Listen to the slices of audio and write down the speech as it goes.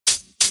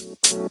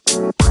Hello,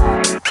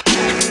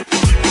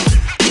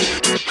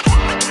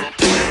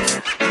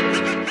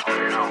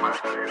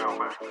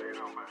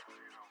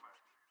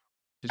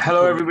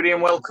 everybody,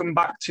 and welcome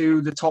back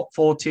to the Top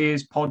 4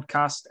 Tiers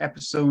podcast,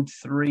 episode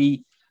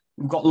 3.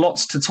 We've got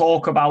lots to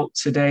talk about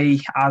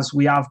today as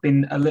we have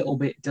been a little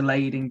bit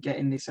delayed in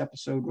getting this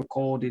episode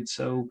recorded,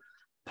 so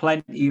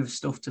plenty of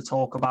stuff to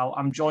talk about.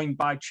 I'm joined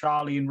by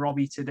Charlie and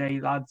Robbie today,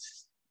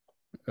 lads.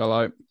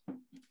 Hello.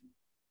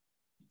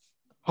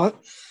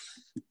 What?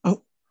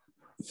 Oh.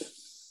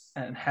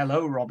 And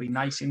hello, Robbie.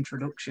 Nice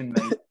introduction,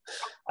 mate.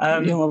 Yeah,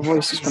 my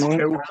voice is going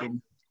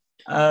joking.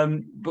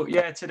 But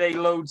yeah, today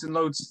loads and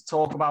loads to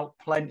talk about,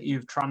 plenty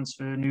of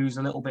transfer news,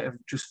 a little bit of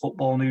just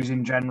football news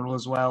in general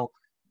as well.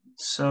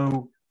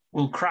 So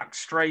we'll crack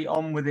straight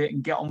on with it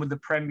and get on with the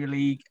Premier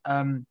League.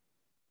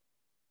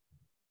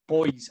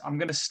 Boys, I'm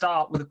going to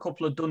start with a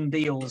couple of done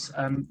deals.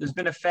 There's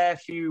been a fair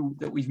few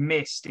that we've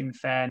missed, in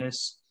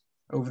fairness,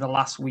 over the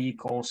last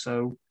week or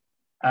so.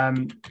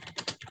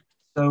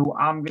 So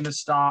I'm going to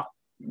start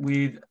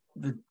with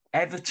the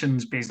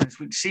Everton's business,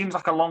 which seems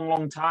like a long,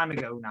 long time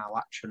ago now,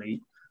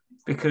 actually.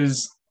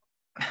 Because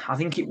I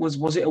think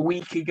was it a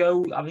week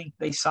ago? I think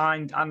they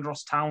signed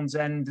Andros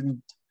Townsend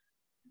and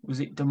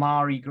was it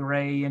Demarai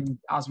Gray and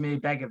Asmir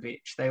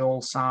Begovic? They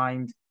all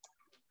signed,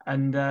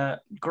 and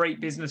great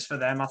business for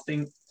them. I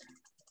think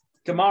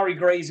Demarai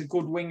Gray is a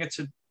good winger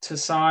to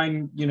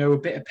sign. You know, a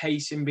bit of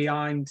pace in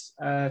behind.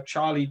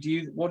 Charlie,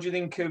 what do you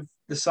think of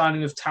the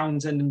signing of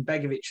Townsend and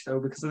Begovic though?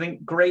 Because I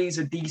think Gray's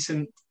a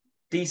decent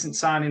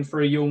signing for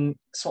a young,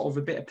 sort of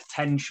a bit of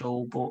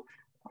potential, but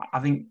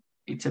I think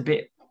it's a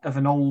bit of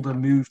an older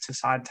move to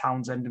sign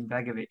Townsend and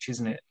Begovic,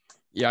 isn't it?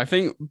 Yeah, I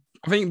think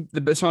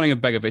the signing of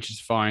Begovic is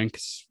fine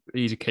because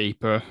he's a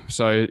keeper.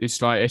 So it's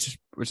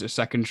a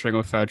second string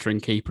or third string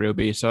keeper he'll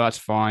be. So that's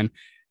fine.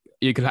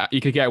 You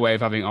could get away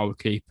with having old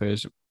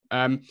keepers.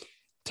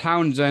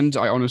 Townsend,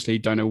 I honestly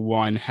don't know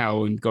why in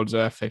hell in God's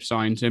earth they've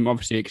signed him.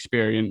 Obviously,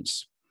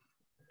 experience.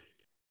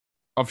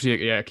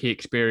 Obviously, yeah, key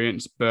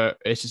experience, but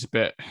it's just a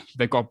bit.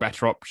 They've got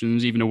better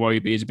options. Even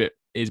Iwobi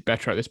is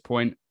better at this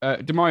point.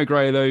 Demarai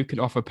Gray, though, can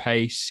offer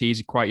pace.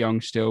 He's quite young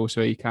still,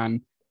 so he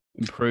can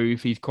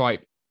improve. He's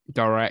quite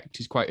direct.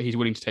 He's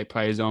willing to take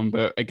players on.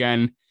 But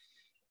again,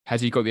 has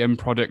he got the end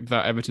product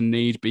that Everton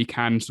needs? But he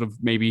can sort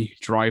of maybe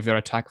drive their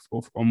attack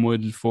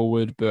onward and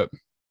forward. But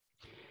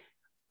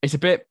it's a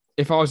bit.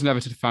 If I was an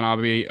Everton fan, I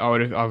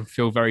would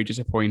feel very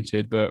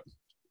disappointed. But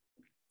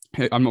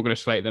I'm not going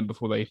to slate them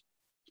before they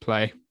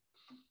play.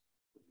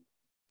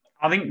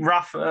 I think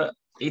Rafa.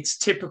 It's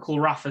typical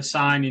Rafa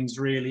signings,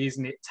 really,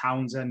 isn't it?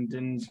 Townsend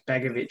and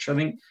Begovic. I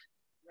think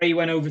Ray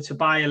went over to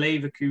Bayer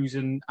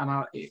Leverkusen,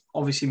 and it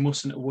obviously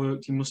mustn't have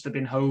worked. He must have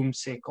been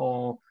homesick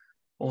or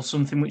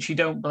something, which you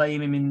don't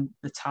blame him in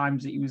the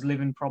times that he was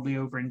living probably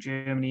over in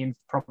Germany and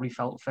probably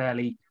felt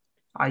fairly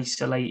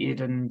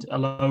isolated and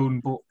alone.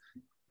 But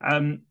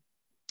I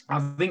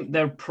think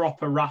they're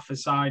proper Rafa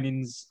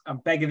signings.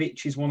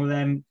 Begovic is one of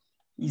them.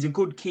 He's a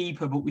good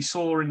keeper, but we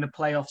saw in the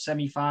playoff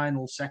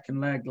semi-final, second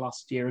leg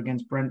last year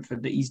against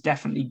Brentford that he's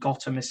definitely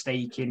got a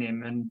mistake in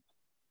him.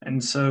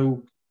 And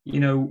so, you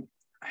know,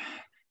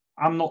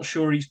 I'm not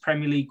sure he's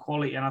Premier League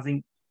quality. And I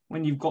think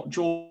when you've got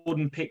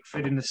Jordan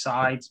Pickford in the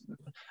side,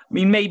 I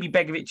mean, maybe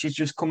Begovic is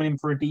just coming in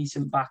for a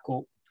decent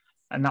backup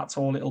and that's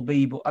all it'll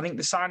be. But I think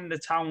the signing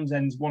of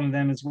Townsend's one of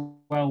them as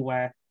well,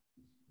 where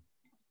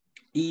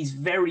he's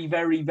very,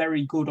 very,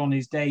 very good on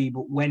his day,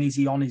 but when is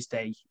he on his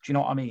day? Do you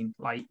know what I mean?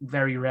 Like,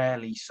 very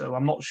rarely. So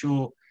I'm not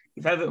sure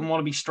if Everton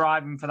want to be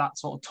striving for that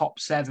sort of top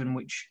 7,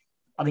 which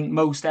I think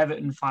most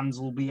Everton fans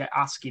will be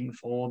asking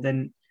for,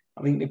 then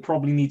I think they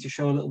probably need to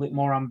show a little bit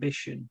more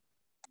ambition.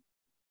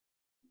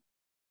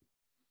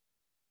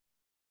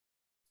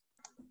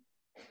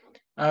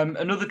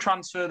 Another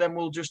transfer then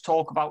we'll just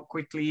talk about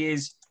quickly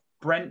is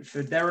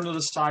Brentford. They're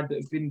another side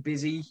that have been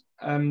busy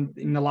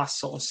in the last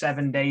sort of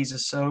 7 days or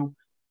so.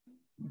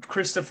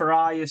 Christopher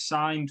Ajer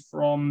signed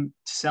from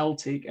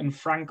Celtic, and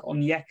Frank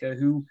Onyeka,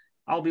 who,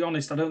 I'll be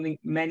honest, I don't think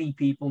many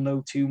people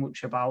know too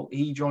much about.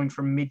 He joined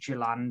from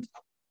Midtjylland.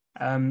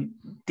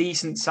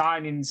 Decent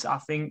signings, I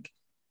think.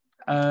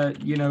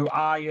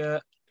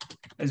 Ajer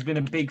has been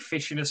a big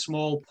fish in a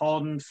small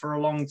pond for a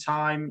long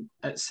time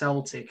at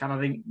Celtic, and I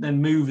think the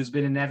move has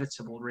been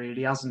inevitable,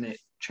 really, hasn't it,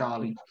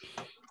 Charlie?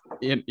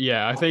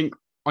 Yeah, I think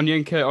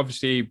Onyeka,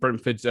 obviously,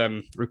 Brentford's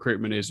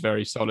recruitment is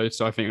very solid,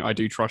 so I think I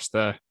do trust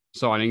their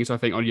signings. I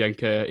think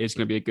Onyeka is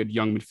going to be a good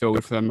young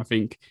midfielder for them. I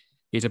think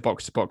he's a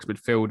box-to-box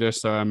midfielder,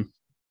 so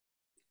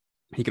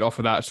he could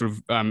offer that sort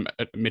of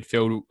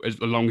midfield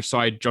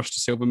alongside Josh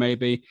Silva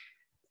maybe.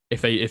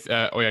 If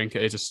Onyeka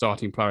is a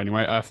starting player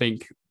anyway, I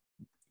think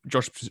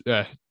Josh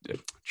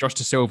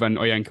Silva and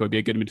Onyeka would be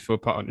a good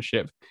midfield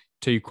partnership.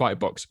 Two quite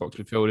box-to-box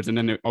midfielders, and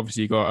then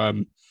obviously you got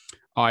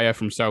Ajer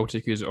from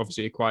Celtic, who's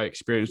obviously a quite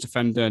experienced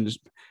defender and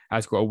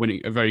has got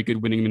a very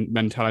good winning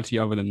mentality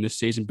other than this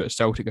season. But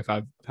Celtic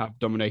have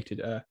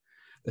dominated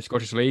the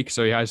Scottish League,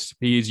 so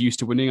he is used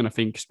to winning, and I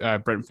think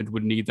Brentford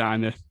would need that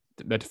in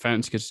their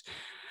defence because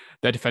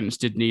their defence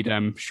did need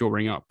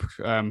shoring up.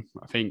 I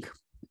think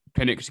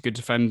Pinnock's a good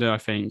defender. I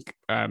think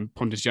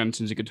Pontus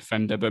Jansson's a good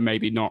defender, but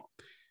maybe not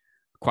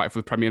quite for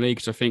the Premier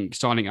League. So I think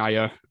signing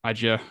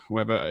Aja,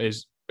 whoever,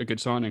 is a good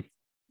signing.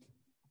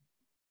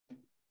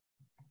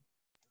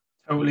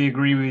 Totally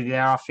agree with you.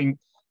 I think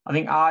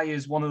Aya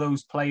is one of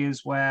those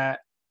players where,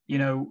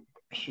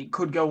 it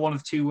could go one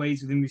of two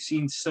ways with him. We've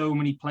seen so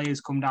many players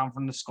come down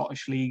from the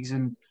Scottish leagues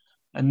and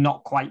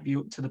not quite be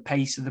up to the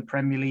pace of the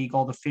Premier League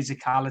or the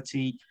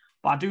physicality.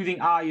 But I do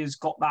think Aya's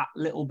got that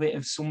little bit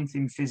of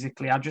something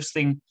physically. I just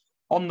think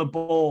on the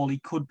ball, he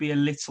could be a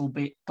little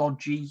bit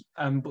dodgy.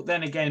 But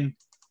then again,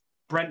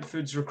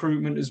 Brentford's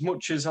recruitment, as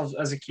much as a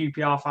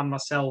QPR fan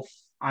myself,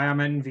 I am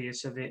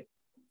envious of it.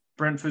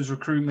 Brentford's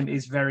recruitment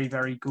is very,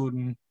 very good,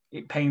 and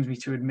it pains me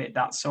to admit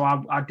that. So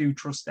I do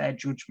trust their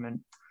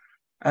judgment.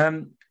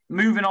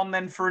 Moving on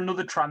then for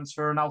another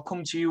transfer, and I'll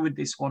come to you with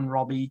this one,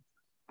 Robbie.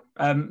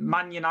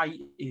 Man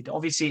United,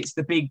 obviously it's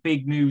the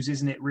big news,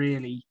 isn't it,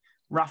 really?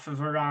 Rafa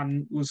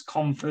Varane was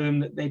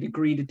confirmed that they'd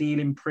agreed a deal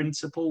in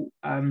principle.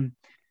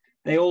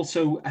 They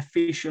also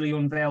officially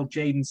unveiled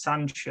Jadon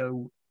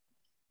Sancho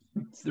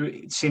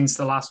since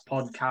the last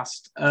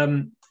podcast.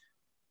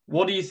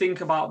 What do you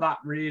think about that,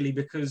 really?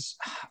 Because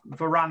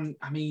Varane,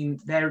 I mean,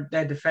 their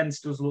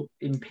defence does look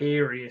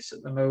imperious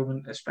at the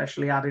moment,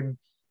 especially adding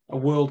a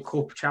World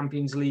Cup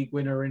Champions League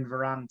winner in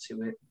Varane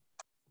to it.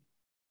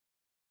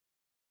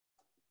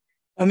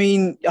 I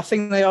mean, I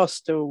think they are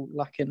still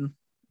lacking,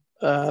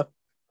 a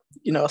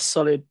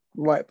solid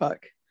right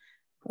back,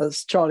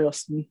 as Charlie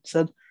Austin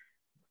said.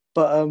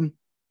 But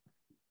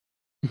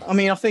I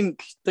mean, I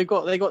think they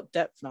got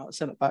depth now at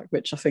centre back,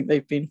 which I think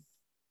they've been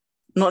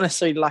not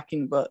necessarily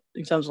lacking, but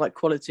in terms of like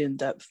quality and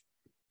depth,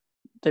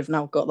 they've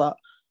now got that.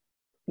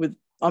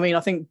 I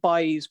think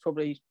Bailly's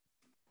probably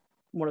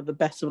one of the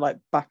better like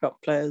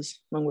backup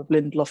players, along with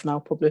Lindelof now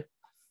probably,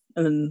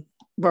 and then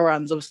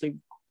Varane's obviously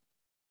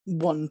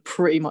won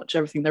pretty much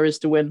everything there is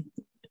to win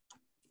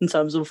in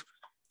terms of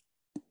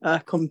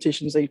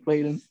competitions they've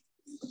played in.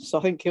 So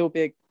I think he'll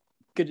be a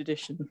good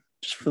addition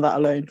just for that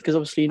alone, because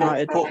obviously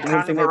United. But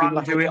can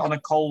Varane do it on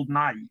a cold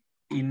night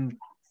in?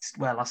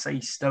 Well, I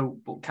say Stoke,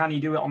 but can he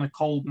do it on a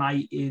cold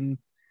night in?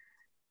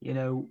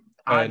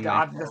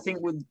 I think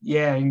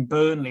in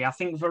Burnley. I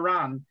think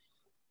Varane,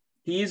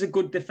 he is a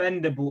good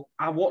defender, but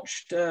I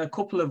watched a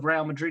couple of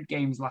Real Madrid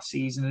games last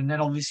season, and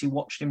then obviously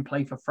watched him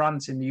play for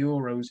France in the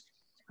Euros.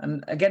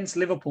 And against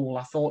Liverpool,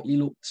 I thought he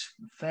looked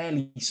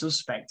fairly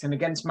suspect. And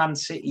against Man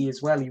City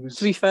as well, he was...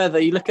 To be fair, though,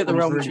 you look at the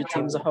Real Madrid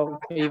team as a whole,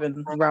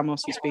 even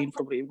Ramos, who's been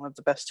probably one of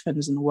the best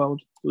defenders in the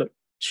world, looked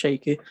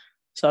shaky.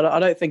 So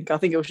I think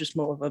it was just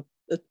more of a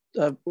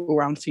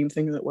all-round team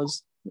thing that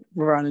was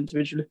Varane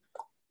individually.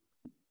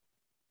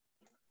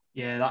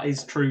 Yeah, that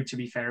is true, to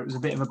be fair. It was a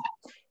bit of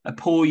a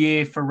poor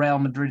year for Real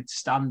Madrid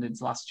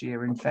standards last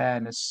year, in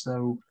fairness.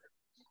 So,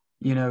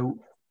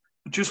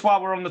 just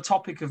while we're on the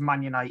topic of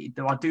Man United,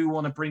 though, I do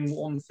want to bring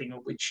one thing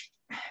up, which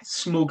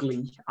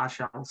smugly, I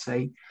shall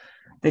say,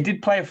 they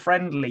did play a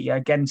friendly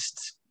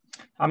against...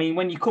 I mean,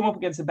 when you come up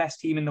against the best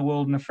team in the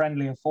world in a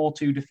friendly, a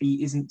 4-2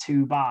 defeat isn't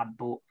too bad,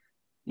 but,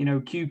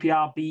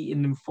 QPR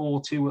beating them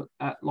 4-2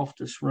 at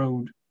Loftus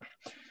Road.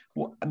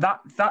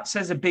 That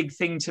says a big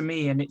thing to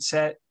me, and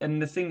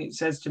the thing it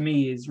says to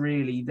me is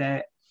really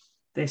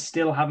they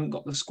still haven't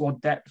got the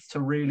squad depth to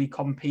really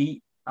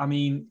compete. I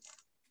mean,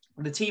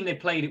 the team they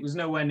played, it was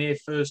nowhere near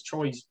first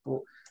choice, but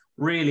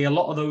really a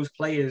lot of those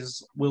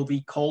players will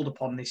be called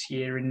upon this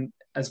year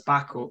as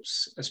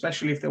backups,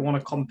 especially if they want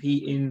to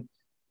compete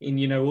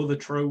in other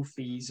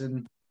trophies.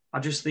 And I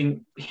just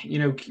think,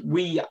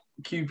 QPR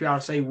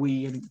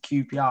and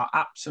QPR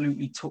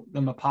absolutely took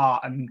them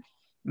apart and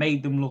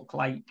made them look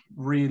like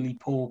really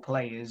poor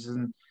players.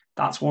 And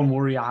that's one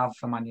worry I have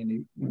for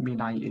Man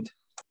United.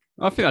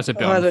 I think that's a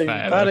bit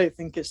unfair. I don't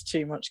think it's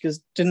too much,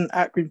 because didn't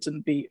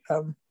Accrington beat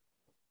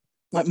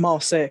like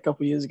Marseille a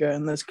couple of years ago,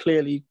 and there's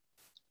clearly,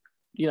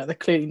 they're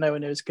clearly nowhere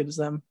near as good as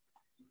them.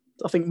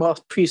 I think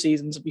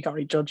pre-seasons, you can't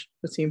really judge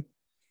the team.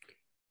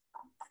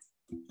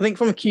 I think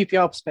from a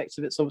QPR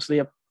perspective, it's obviously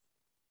a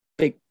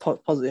big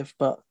positive,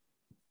 but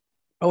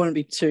I wouldn't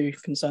be too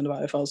concerned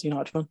about it if I was a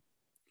United fan.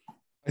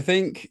 I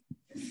think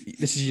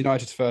this is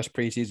United's first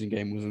pre-season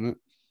game, wasn't it?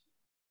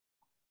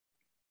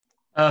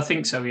 I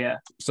think so, yeah.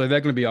 So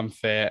they're going to be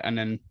unfair, and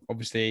then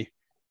obviously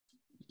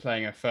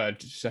playing a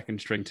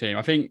second string team.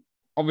 I think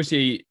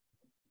obviously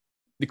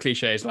the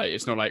cliche is like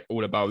it's not like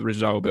all about the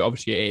result, but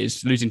obviously it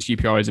is. Losing to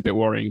QPR is a bit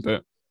worrying,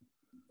 but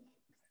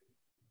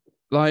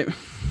like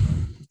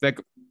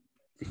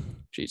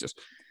Jesus.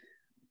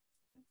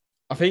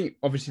 I think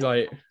obviously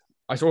like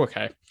I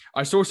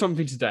saw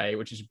something today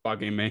which is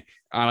bugging me,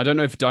 and I don't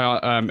know if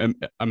Amad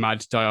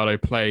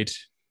Diallo played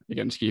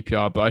against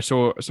QPR, but I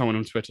saw someone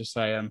on Twitter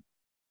say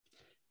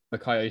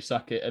Bukayo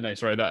Saka. No,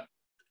 sorry, that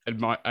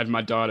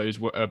Amad Diallo is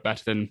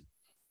better than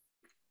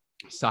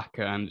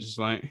Saka, and it's just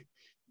like,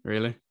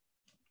 really?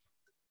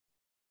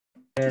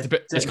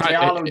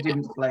 Diallo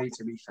didn't play,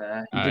 to be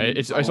fair.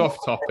 It's off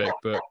topic,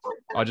 but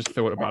I just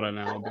thought about it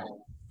now.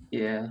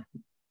 Yeah,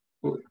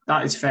 well,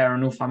 that is fair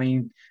enough. I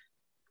mean,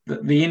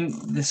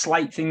 the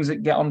slight things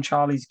that get on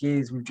Charlie's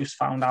gears, we've just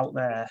found out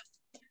there.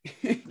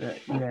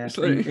 They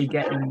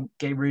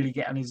really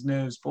get on his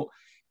nerves. But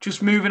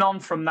just moving on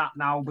from that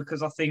now,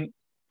 because I think,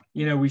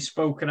 we've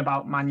spoken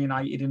about Man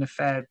United in a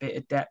fair bit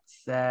of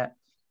depth there.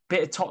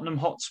 Bit of Tottenham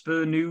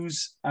Hotspur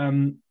news.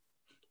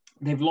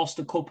 They've lost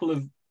a couple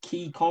of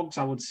key cogs,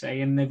 I would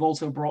say, and they've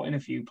also brought in a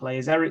few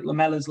players. Eric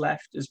Lamella's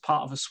left as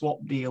part of a swap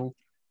deal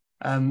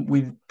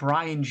with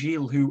Brian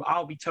Gilles, who,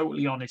 I'll be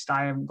totally honest,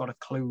 I haven't got a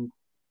clue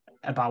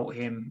about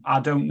him. I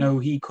don't know.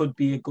 He could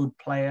be a good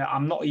player.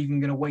 I'm not even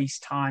going to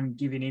waste time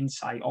giving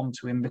insight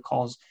onto him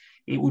because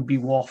it would be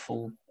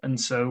waffle. And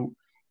so,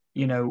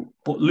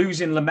 but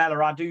losing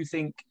Lamella, I do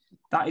think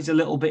that is a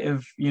little bit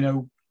of,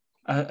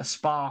 a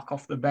spark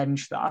off the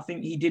bench that I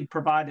think he did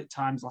provide at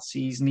times last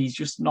season. He's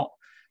just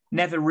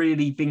never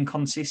really been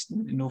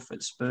consistent enough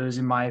at Spurs,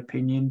 in my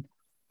opinion.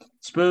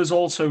 Spurs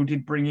also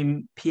did bring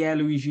in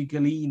Pierluigi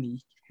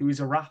Gallini, who is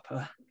a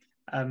rapper.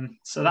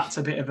 So that's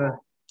a bit of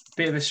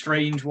a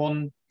strange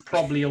one.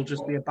 Probably he'll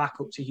just be a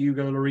backup to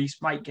Hugo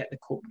Lloris, might get the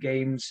cup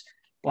games,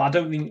 but I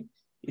don't think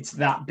it's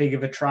that big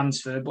of a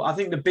transfer. But I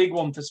think the big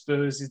one for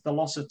Spurs is the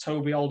loss of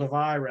Toby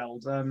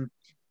Alderweireld.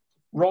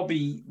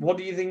 Robbie, what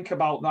do you think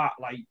about that?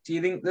 Like, do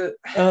you think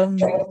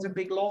it's a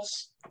big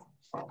loss?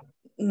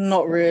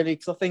 Not really,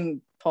 because I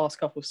think past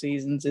couple of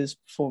seasons his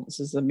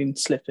performances have been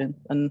slipping,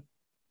 and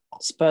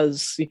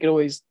Spurs, you could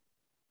always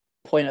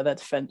point at their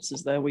defence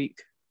as their weak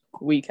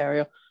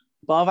area.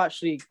 But I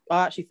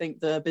actually think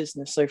their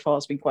business so far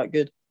has been quite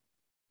good,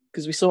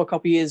 because we saw a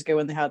couple of years ago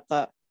when they had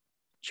that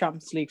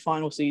Champions League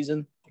final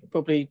season,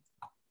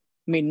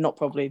 not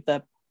probably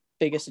their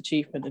biggest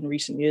achievement in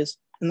recent years,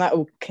 and that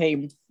all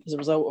came as a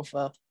result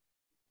of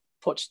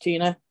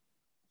Pochettino,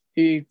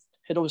 who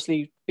had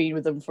obviously been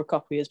with them for a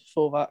couple of years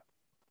before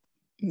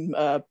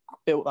that,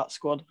 built that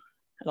squad.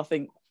 And I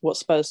think what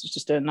Spurs is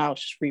just doing now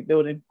is just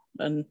rebuilding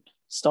and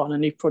starting a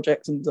new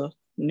project under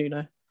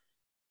Nuno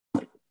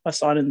by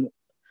signing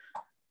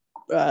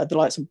the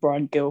likes of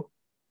Brian Gill.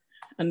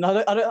 And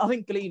I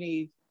think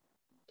Gallini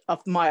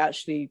might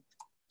actually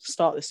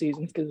start this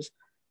season, because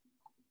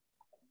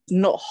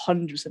not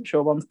 100%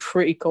 sure, but I'm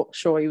pretty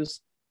sure he was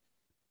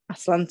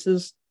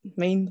Atalanta's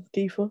main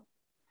keeper.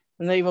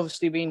 And they've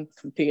obviously been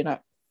competing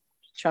at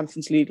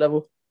Champions League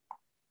level.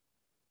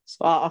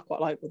 So I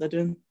quite like what they're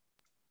doing.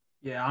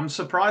 Yeah, I'm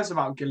surprised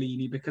about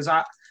Gallini, because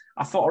I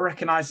thought I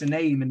recognised the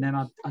name, and then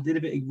I did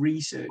a bit of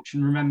research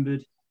and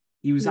remembered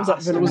he was at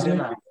Aston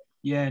Villa.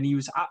 Yeah, and he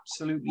was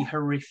absolutely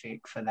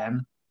horrific for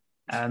them.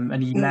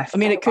 And he left. I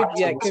mean, it could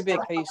be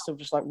a case of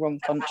just like wrong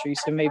country,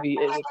 so maybe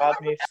it is a bad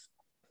move.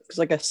 Because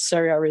I guess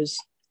Serie A is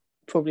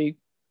probably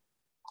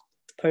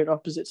the polar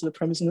opposite to the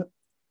Prem, isn't it?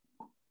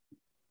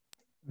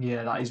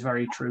 Yeah, that is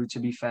very true, to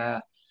be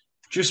fair.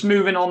 Just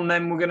moving on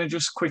then, we're going to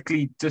just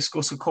quickly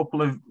discuss a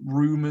couple of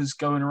rumours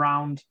going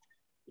around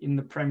in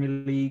the Premier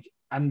League.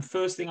 And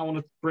first thing I want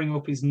to bring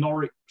up is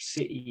Norwich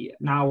City.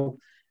 Now,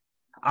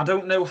 I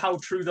don't know how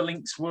true the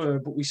links were,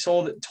 but we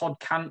saw that Todd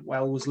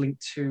Cantwell was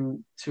linked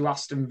to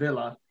Aston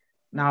Villa.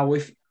 Now,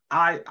 if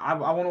I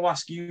want to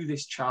ask you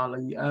this,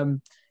 Charlie.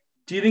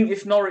 Do you think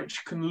if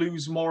Norwich can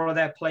lose more of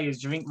their players,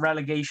 do you think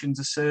relegation's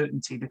a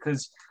certainty?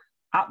 Because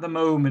at the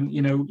moment,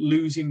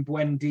 losing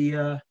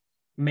Buendia,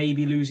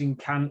 maybe losing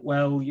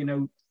Cantwell,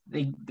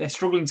 they're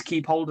struggling to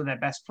keep hold of their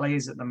best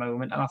players at the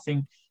moment. And I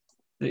think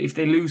that if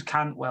they lose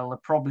Cantwell, they're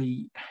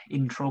probably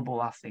in trouble,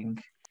 I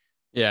think.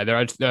 Yeah, their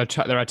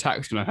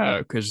attack's going to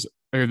hurt, because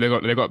they've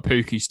got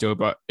Pookie still,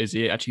 but is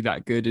he actually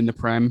that good in the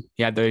Prem?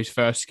 He had those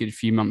first good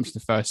few months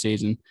the first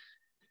season.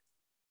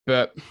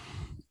 But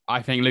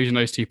I think losing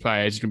those two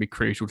players is going to be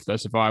crucial to their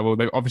survival.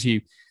 They've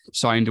obviously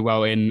signed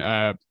well in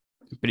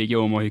Billy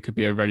Gilmore, who could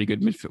be a very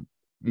good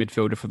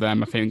midfielder for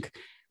them. I think,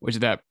 was it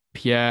that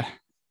Pierre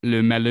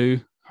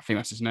Lemelu? I think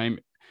that's his name.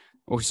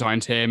 Also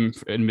signed him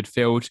in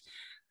midfield.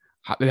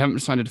 They haven't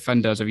signed a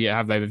defender as of yet,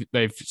 have they?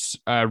 They've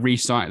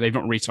re-signed. They've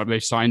not re-signed.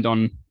 They've signed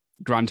on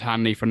Grant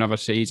Hanley for another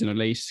season at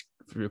least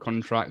through a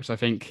contract. So I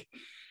think,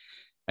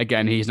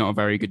 again, he's not a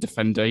very good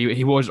defender.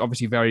 He was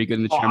obviously very good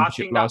in the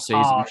Championship last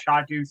season. Harsh.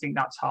 I do think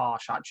that's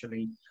harsh,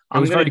 actually. He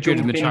was very good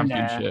in the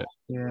Championship.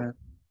 Yeah.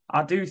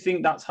 I do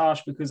think that's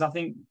harsh, because I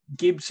think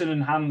Gibson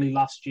and Hanley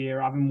last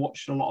year, having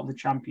watched a lot of the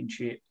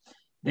Championship,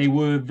 they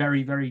were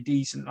very, very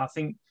decent. I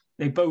think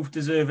they both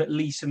deserve at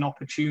least an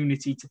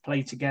opportunity to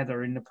play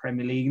together in the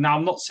Premier League. Now,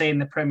 I'm not saying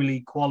the Premier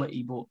League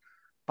quality, but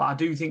I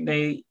do think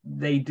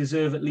they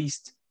deserve at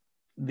least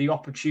the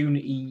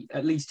opportunity,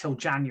 at least till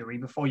January,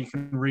 before you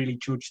can really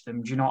judge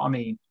them. Do you know what I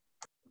mean?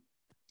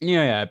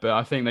 Yeah, but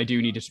I think they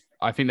do need to.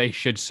 I think they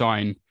should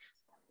sign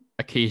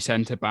a key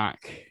centre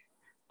back,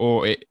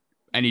 or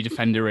any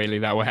defender really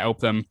that will help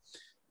them,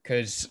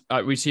 because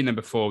we've seen them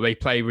before. They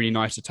play really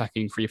nice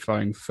attacking,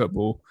 free-flowing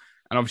football,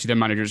 and obviously their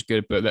manager is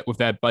good. But with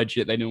their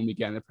budget, they normally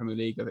get in the Premier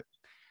League,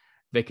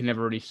 they can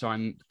never really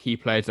sign key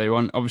players they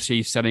want.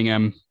 Obviously,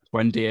 selling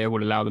Buendia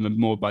would allow them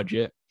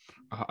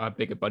a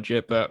bigger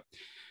budget, but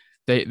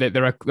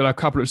there are a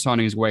couple of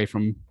signings away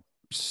from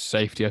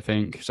safety, I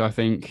think. So I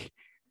think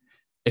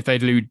if they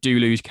do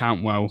lose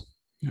Cantwell,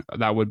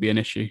 that would be an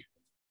issue.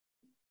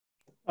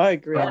 I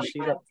agree,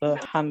 actually, that the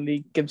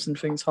Hanley-Gibson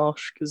thing's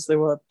harsh because they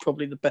were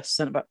probably the best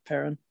centre-back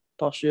pairing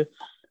last year.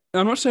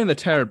 I'm not saying they're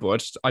terrible.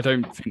 I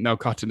don't think they'll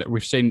cut it.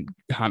 We've seen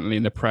Hanley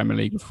in the Premier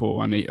League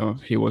before, and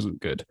he wasn't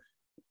good.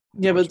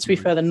 Yeah, but to be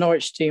fair, the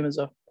Norwich team as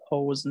a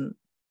whole wasn't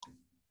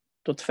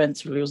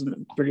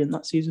brilliant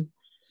that season.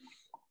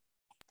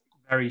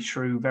 Very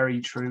true,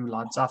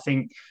 lads. I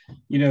think,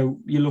 you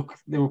look,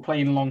 they were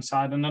playing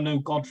alongside, and I know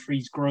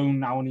Godfrey's grown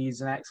now and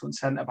he's an excellent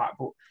centre-back,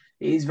 but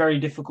it is very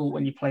difficult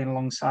when you're playing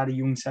alongside a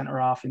young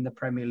centre-half in the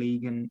Premier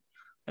League, and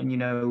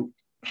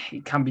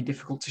it can be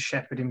difficult to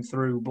shepherd him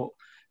through. But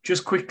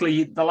just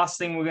quickly, the last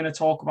thing we're going to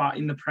talk about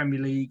in the Premier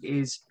League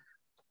is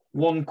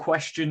one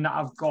question that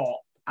I've got,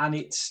 and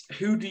it's,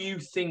 who do you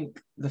think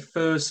the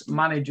first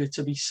manager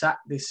to be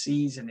sacked this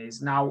season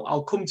is? Now,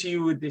 I'll come to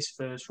you with this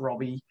first,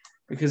 Robbie,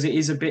 because it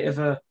is a bit of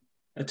a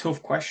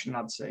tough question,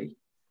 I'd say.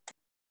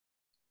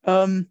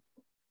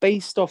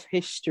 Based off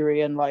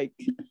history and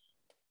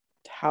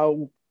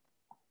how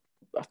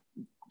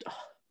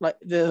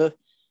the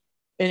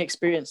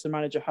inexperience the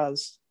manager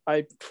has,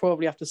 I'd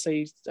probably have to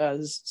say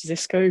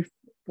Xisco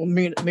or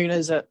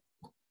Muniz at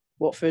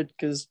Watford,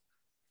 because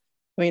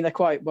they're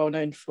quite well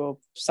known for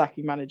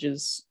sacking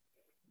managers,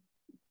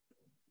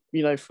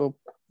 for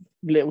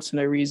little to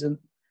no reason.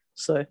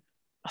 So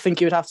I think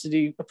he would have to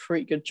do a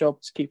pretty good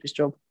job to keep his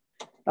job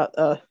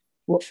at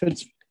Watford.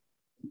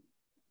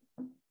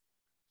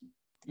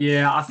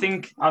 Yeah, I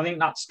think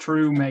that's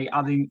true, mate.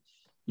 I think,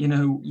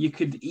 you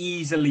could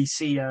easily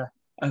see a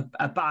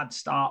bad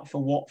start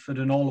for Watford,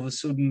 and all of a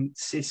sudden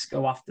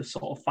Xisco, after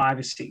sort of 5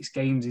 or 6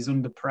 games, is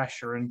under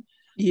pressure. And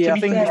yeah, I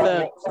think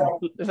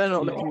if they're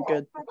not looking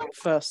good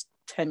first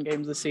 10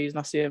 games of the season,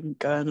 I see him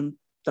going and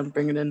then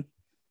bringing in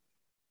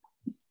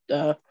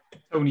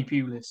Tony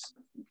Pulis.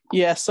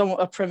 Yeah,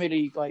 a Premier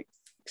League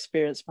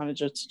experienced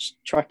manager to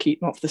try to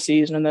keep them off the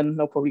season, and then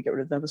they'll probably get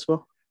rid of them as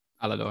well.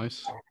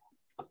 Allardyce.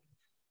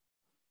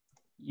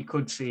 You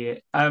could see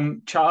it.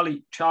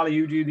 Charlie,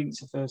 who do you think's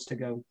the first to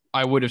go?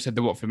 I would have said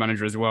the Watford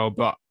manager as well,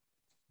 but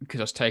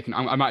because I was taken,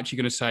 I'm actually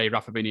going to say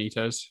Rafa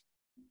Benitez.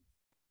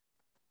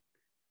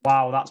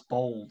 Wow, that's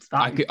bold.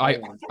 I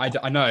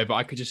know, but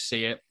I could just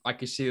see it. I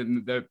could see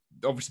them.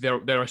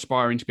 They're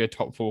aspiring to be a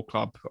top 4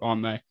 club,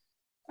 aren't they?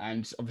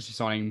 And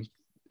obviously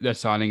their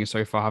signings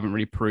so far haven't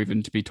really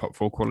proven to be top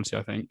 4 quality,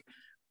 I think.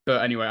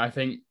 But anyway, I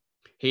think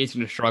he's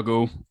going to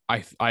struggle.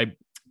 I'm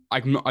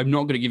not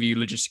going to give you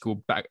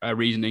logistical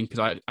reasoning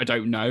because I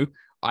don't know.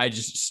 I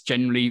just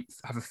generally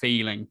have a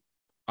feeling.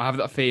 I have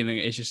that feeling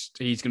it's just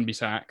he's going to be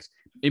sacked.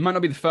 It might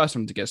not be the first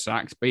one to get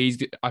sacked, but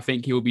I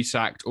think he will be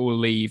sacked or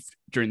leave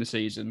during the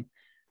season.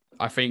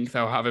 I think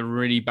they'll have a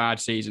really bad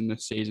season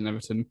this season,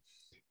 Everton.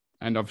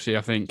 And obviously,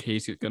 I think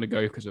he's going to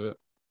go because of it.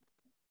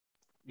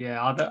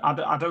 Yeah,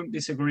 I don't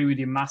disagree with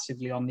you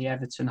massively on the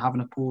Everton having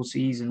a poor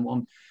season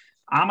one.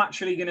 I'm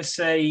actually going to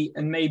say,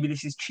 and maybe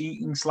this is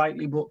cheating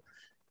slightly, but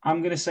I'm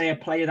going to say a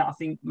player that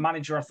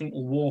manager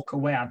will walk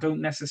away. I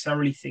don't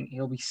necessarily think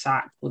he'll be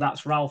sacked, but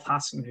that's Ralph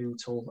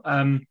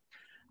Hasenhüttl.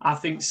 I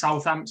think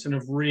Southampton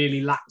have really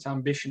lacked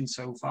ambition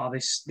so far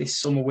this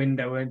summer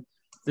window, and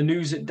the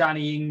news that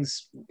Danny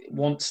Ings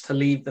wants to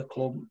leave the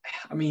club,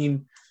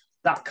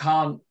 that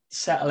can't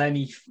settle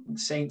any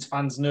Saints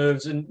fans'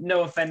 nerves. And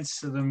no offence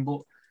to them,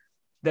 but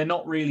they're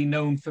not really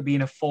known for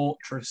being a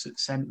fortress at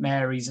St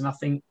Mary's. And I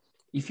think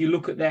if you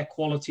look at their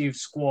quality of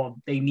squad,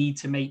 they need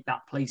to make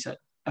that place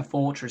a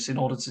fortress in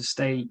order to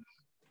stay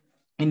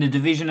in the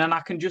division. And I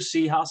can just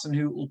see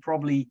Hasenhüttl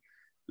probably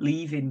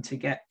leaving to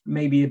get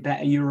maybe a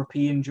better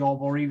European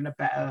job, or even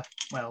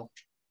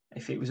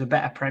if it was a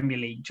better Premier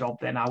League job,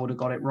 then I would have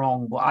got it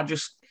wrong. But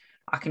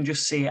I can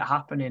just see it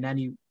happening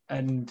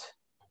and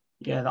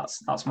yeah,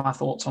 that's my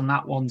thoughts on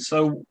that one.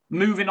 So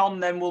moving on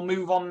then, we'll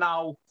move on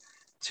now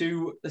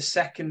to the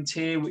second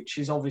tier, which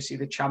is obviously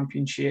the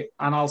Championship.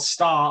 And I'll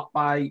start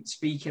by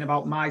speaking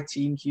about my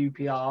team,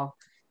 QPR,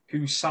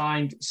 who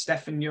signed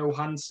Stefan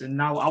Johansson.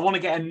 Now, I want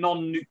to get a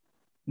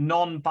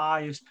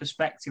non-biased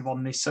perspective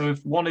on this. So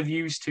if one of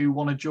you two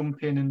want to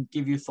jump in and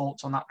give your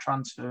thoughts on that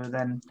transfer,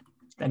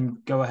 then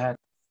go ahead.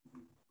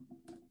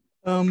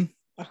 I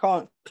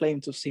can't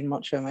claim to have seen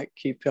much of him at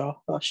QPR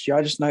last year.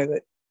 I just know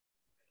that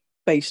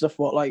based off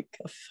what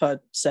I've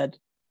heard said,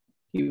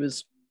 he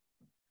was,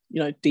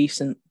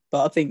 decent.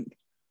 But I think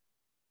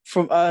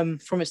from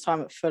his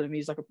time at Fulham,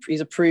 he's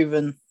a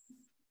proven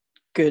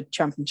good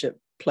Championship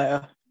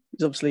player.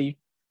 He's obviously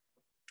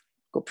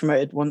got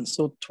promoted once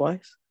or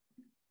twice.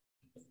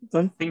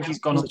 I think he's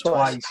gone up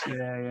twice.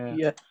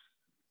 Yeah.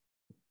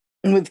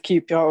 And with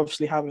QPR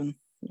obviously having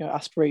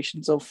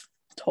aspirations of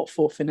top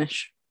 4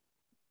 finish,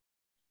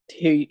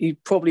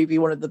 he'd probably be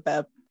one of the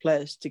better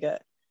players to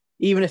get.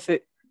 Even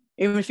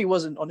if he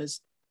wasn't on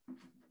his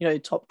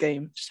top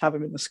game, just have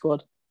him in the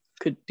squad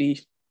could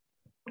be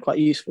quite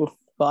useful.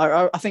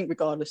 But I think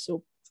regardless,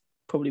 he'll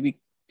probably be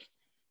a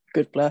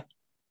good player.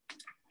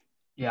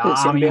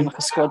 Yeah, being like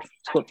a squad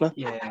player.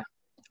 Yeah,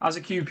 as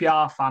a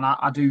QPR fan,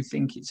 I do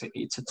think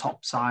it's a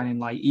top signing.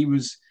 He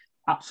was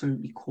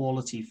absolutely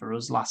quality for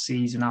us last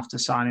season after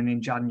signing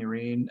in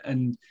January,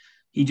 and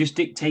he just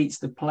dictates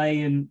the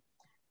play and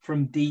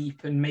from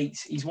deep and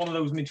he's one of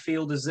those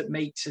midfielders that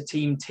makes a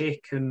team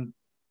tick. And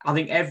I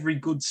think every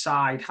good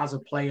side has a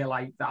player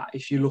like that.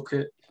 If you look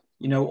at,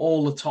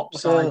 all the top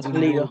sides in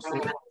leader.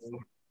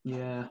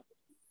 Yeah.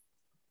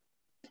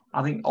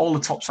 I think all the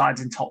top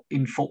sides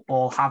in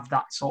football have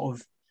that sort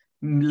of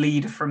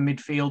leader from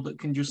midfield that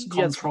can just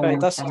control.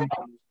 That's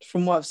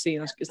from what I've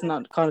seen. Isn't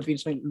that kind of been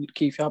something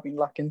Keith have been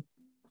lacking?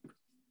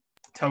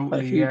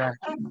 Totally, yeah.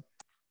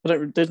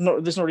 There's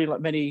not really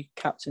like many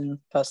captain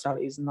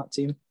personalities in that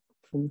team.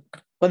 Well,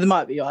 there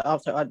might be. I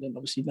don't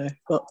obviously know,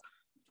 but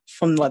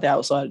from like the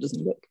outside, it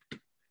doesn't look.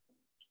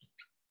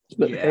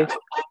 Yeah,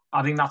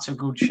 I think that's a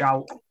good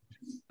shout.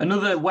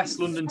 Another West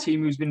London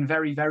team who's been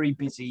very, very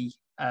busy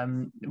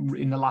in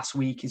the last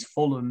week is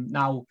Fulham.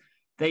 Now,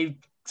 they've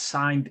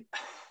signed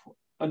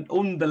an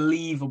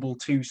unbelievable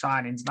 2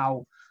 signings.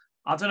 Now,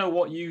 I don't know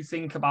what you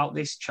think about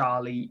this,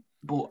 Charlie,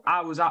 but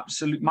I was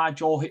my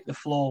jaw hit the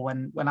floor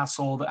when I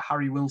saw that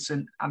Harry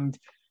Wilson and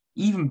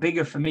even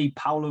bigger for me,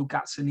 Paulo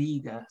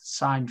Gazzaniga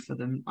signed for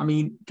them. I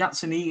mean,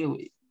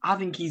 Gazzaniga, I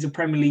think he's a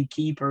Premier League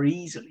keeper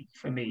easily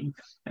for me.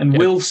 And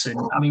Wilson,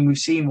 I mean, we've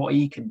seen what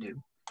he can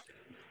do.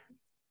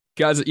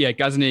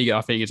 Gazzaniga,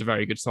 I think, is a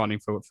very good signing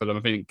for them. I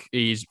think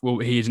he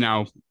is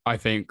now, I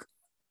think,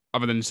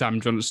 other than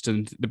Sam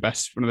Johnston,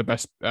 one of the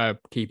best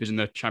keepers in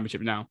the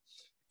Championship now.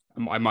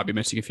 I might be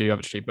missing a few,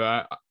 obviously,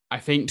 but I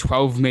think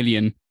 12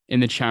 million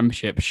in the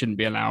Championship shouldn't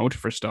be allowed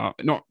for a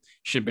start. Not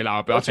shouldn't be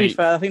allowed, but to be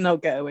fair, I think they'll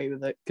get away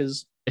with it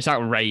because it's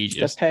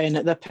outrageous.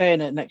 They're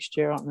paying it next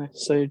year, aren't they?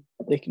 So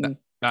they can.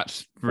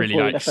 That's really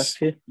like.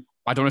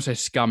 I don't want to say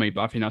scummy,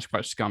 but I think that's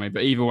quite scummy.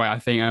 But either way, I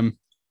think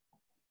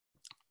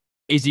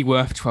is he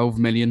worth 12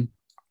 million?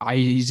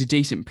 He's a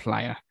decent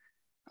player.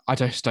 I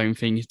just don't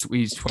think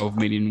he's 12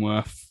 million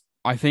worth.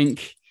 I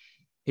think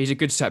he's a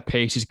good set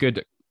piece. He's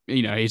good.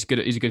 He's good.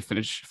 He's a good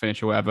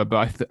finish or whatever.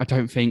 But I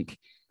don't think.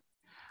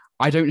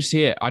 I don't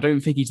see it. I don't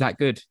think he's that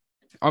good.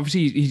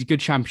 Obviously, he's a good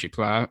Championship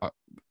player,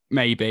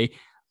 maybe.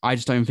 I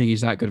just don't think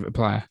he's that good of a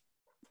player.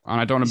 And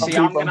I don't want to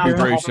be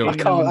brutal.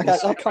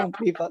 I can't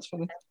believe that's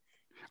from him.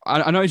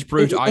 I know he's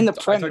brutal. In the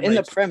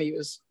Prem, he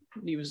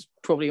was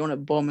probably one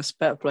of Bournemouth's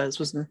better players,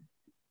 wasn't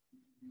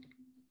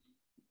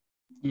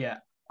he? Yeah,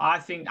 I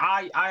think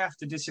I have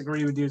to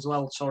disagree with you as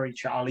well. Sorry,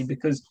 Charlie,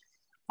 because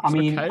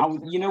when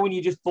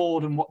you're just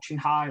bored and watching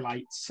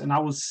highlights, and I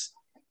was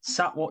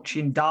sat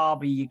watching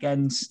Derby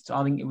against,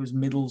 I think it was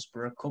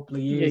Middlesbrough a couple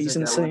of years ago. He's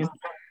insane.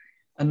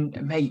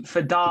 And mate,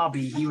 for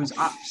Derby, he was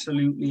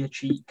absolutely a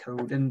cheat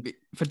code. And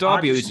for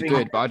Derby, he was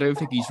good, but I don't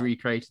think he's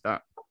recreated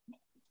that.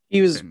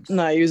 He was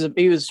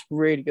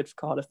really good for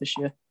Cardiff this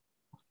year.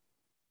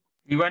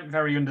 He went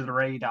very under the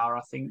radar,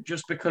 I think,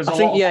 just because.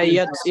 He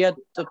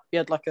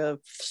had like a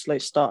slow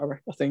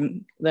starter. I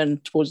think then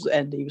towards the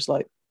end, he was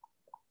like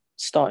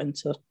starting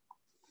to.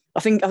 I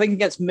think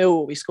against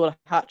Millwall, we scored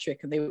a hat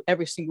trick, and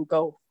every single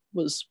goal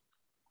was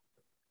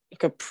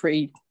like a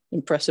pretty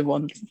impressive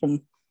one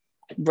from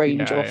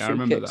range or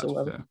free kicks or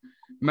whatever.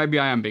 Maybe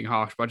I am being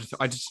harsh, but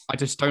I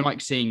just don't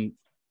like seeing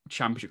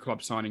Championship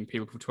clubs signing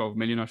people for 12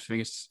 million. I just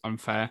think it's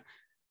unfair.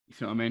 You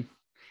know what I mean?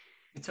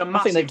 It's a massive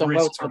I think they've done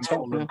well to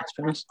be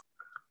honest.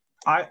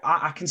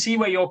 I can see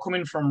where you're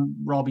coming from,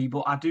 Robbie,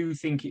 but I do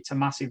think it's a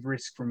massive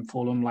risk from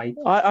Fulham. Like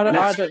I don't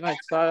know.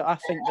 I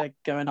think they're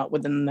going up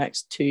within the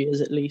next 2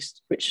 years at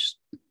least, which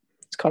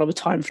is kind of a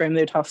time frame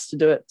they'd have to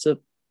do it to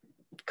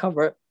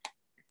cover it.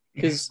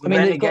 Because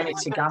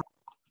it's a gamble.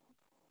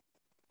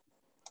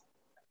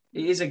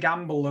 It is a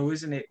gamble, though,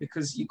 isn't it?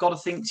 Because you've got to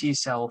think to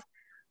yourself,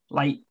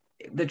 like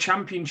the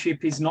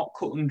Championship is not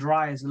cut and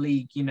dry as a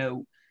league.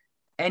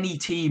 Any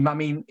team. I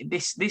mean,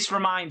 this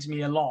reminds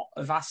me a lot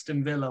of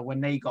Aston Villa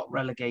when they got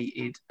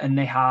relegated and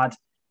they had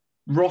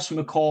Ross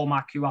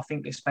McCormack, who I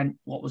think they spent,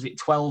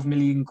 12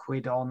 million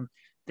quid on.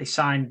 They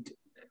signed,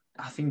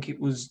 I think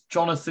it was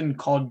Jonathan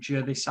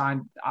Codger. They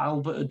signed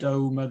Albert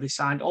Adoma. They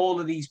signed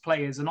all of these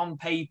players. And on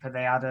paper,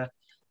 they had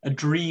a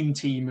dream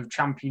team of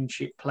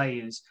Championship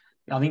players.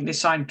 I think they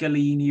signed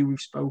Galini, who we've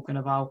spoken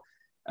about.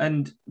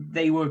 And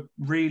they were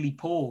really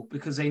poor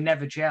because they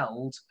never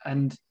gelled.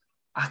 And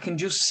I can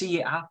just see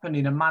it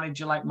happening. A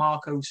manager like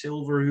Marco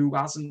Silva, who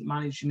hasn't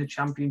managed in the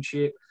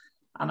Championship,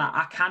 and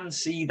I can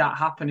see that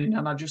happening.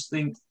 And I just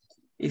think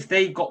if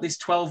they've got this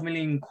 12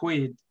 million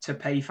quid to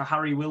pay for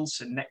Harry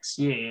Wilson next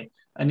year,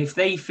 and if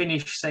they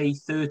finish, say,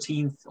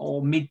 13th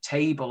or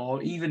mid-table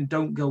or even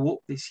don't go up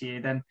this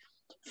year, then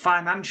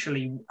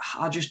financially,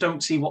 I just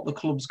don't see what the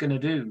club's going to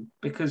do.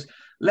 Because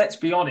let's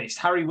be honest,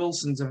 Harry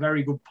Wilson's a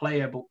very good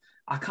player, but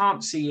I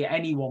can't see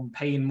anyone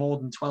paying more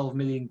than 12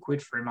 million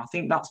quid for him. I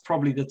think that's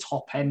probably the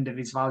top end of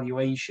his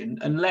valuation,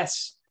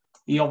 unless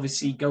he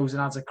obviously goes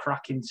and has a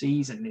cracking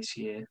season this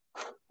year.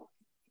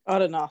 I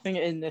don't know. I think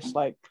in this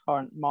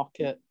current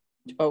market,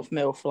 12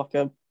 mil for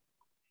a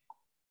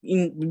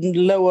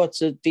lower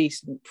to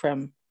decent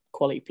Prem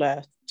quality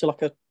player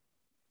to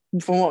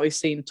from what we've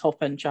seen,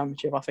 top end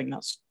Championship, I think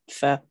that's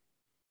fair.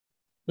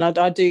 And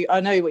I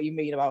know what you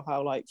mean about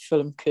how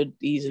Fulham could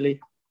easily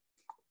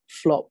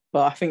flop,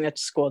 but I think their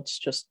squad's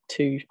just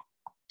too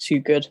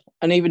good.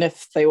 And even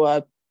if they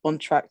were on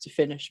track to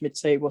finish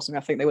mid-table or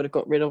something, I think they would have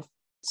got rid of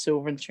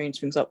Silver and changed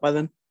things up by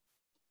then.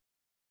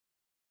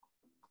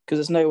 Because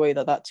there's no way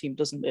that team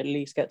doesn't at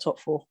least get top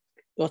 4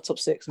 or top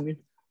 6. I mean,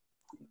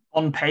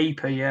 on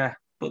paper, yeah,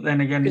 but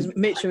then again, because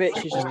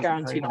Mitrovic is just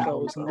guaranteed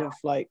goals, and with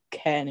like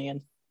Kearney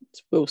and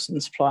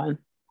Wilson's playing.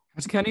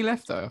 Has Kenny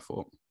left though? I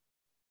thought.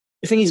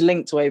 I think he's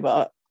linked away,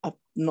 but I'm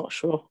not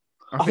sure.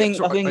 I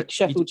think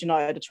Sheffield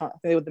United are trying.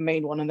 They were the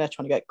main one, and they're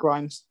trying to get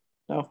Grimes.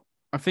 No,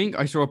 I think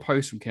I saw a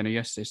post from Kenny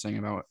yesterday saying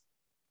about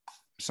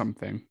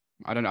something.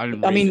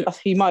 I mean,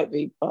 he might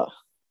be, but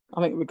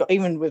I think we've got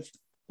even with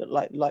the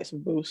likes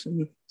of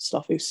Wilson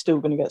stuff, he's still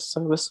going to get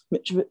service.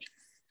 Mitrovic.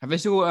 Have they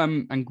still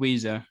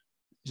Anguissa?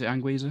 Is it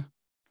Anguissa?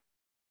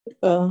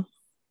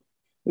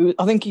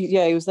 I think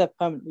he was there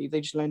permanently.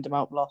 They just loaned him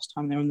out last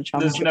time they were in the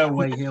championship. There's no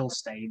way he'll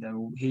stay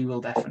though. He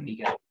will definitely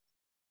go. I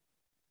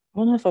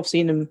don't know if I've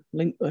seen him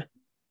linked with.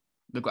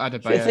 They've got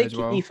Adebayo as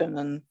well. If they keep him,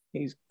 then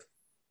he's.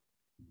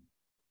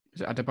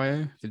 Is it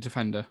Adebayo, the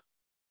defender?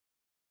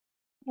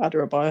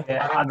 Adebayo.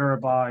 Yeah,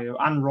 Adebayo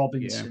and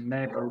Robinson.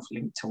 Yeah. They're both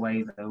linked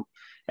away though.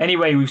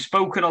 Anyway, we've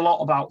spoken a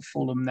lot about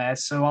Fulham there,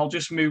 so I'll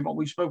just move on.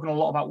 We've spoken a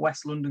lot about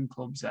West London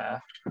clubs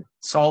there.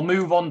 So I'll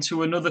move on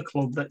to another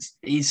club that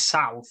is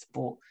south,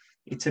 but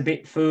it's a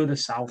bit further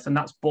south, and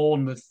that's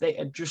Bournemouth.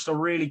 Just a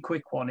really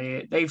quick one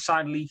here. They've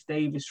signed Leif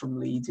Davis from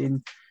Leeds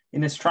in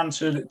this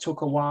transfer that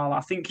took a while.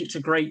 I think it's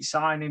a great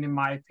signing, in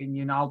my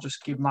opinion. I'll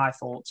just give my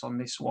thoughts on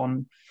this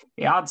one.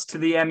 It adds to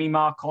the Emi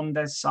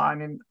Marcondes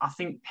signing. I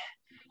think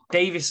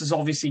Davis is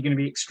obviously going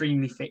to be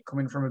extremely fit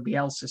coming from a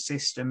Bielsa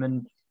system,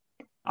 and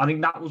I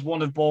think that was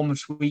one of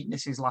Bournemouth's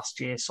weaknesses last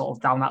year, sort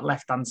of down that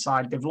left-hand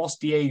side. They've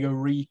lost Diego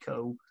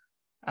Rico,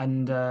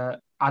 and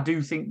I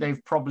do think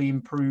they've probably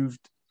improved.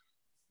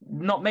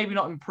 Maybe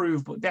not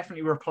improved, but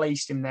definitely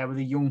replaced him there with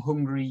a young,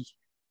 hungry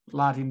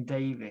lad in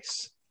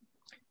Davis.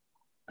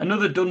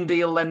 Another done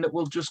deal then that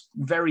we'll just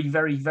very,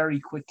 very, very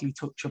quickly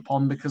touch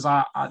upon, because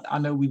I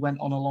know we went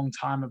on a long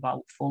time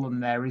about Fulham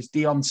there, is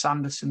Dion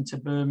Sanderson to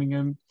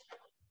Birmingham.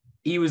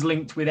 He was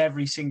linked with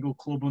every single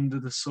club under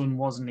the sun,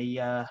 wasn't he?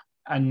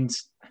 And,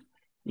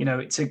 you know,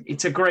 it's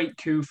a great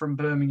coup from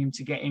Birmingham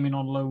to get him in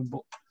on loan.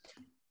 But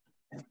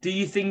do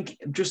you think,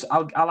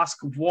 I'll ask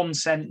one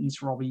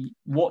sentence, Robbie,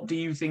 what do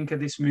you think of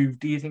this move?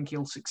 Do you think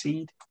he'll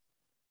succeed?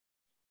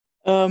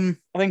 I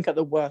think at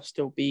the worst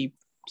he'll be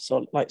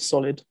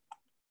solid.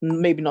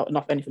 Maybe not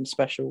enough anything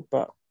special,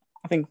 but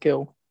I think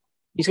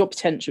he's got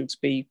potential to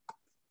be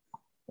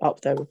up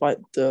there with like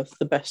the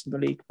best in the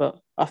league. But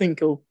I think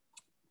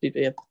he's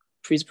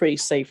a pretty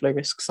safe, low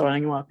risk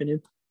signing, in my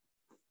opinion.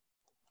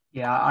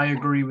 Yeah, I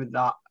agree with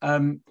that.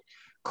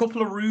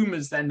 Couple of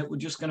rumours then that we're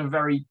just going to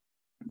very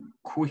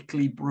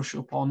quickly brush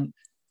up on,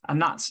 and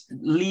that's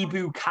Lee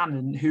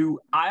Buchanan, who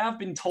I have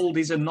been told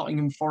is a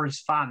Nottingham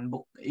Forest fan,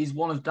 but is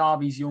one of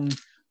Derby's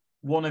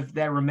one of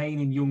their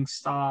remaining young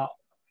star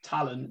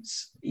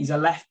talents. He's a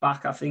left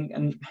back, I think,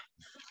 and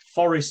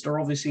Forest are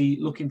obviously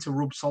looking to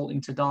rub salt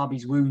into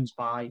Derby's wounds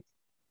by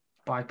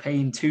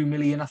paying 2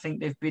 million. I think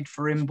they've bid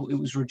for him, but it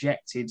was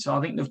rejected. So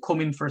I think they've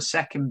come in for a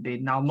second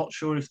bid. Now, I'm not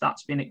sure if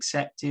that's been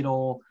accepted,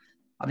 or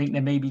I think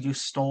they may be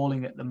just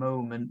stalling at the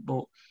moment.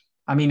 But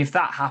I mean, if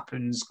that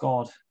happens,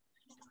 God,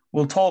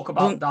 we'll talk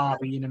about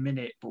Derby in a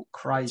minute, but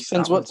Christ.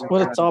 Depends what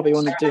does Derby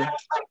want to do?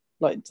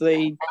 Like, do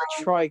they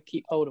try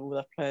keep hold of all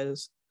their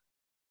players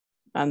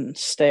and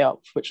stay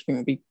up, which I think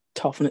would be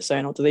tough on its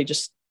own, or do they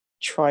just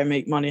try and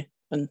make money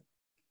and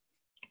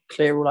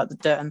clear all like the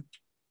debt and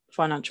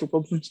financial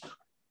problems?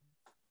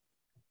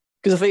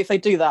 Because if they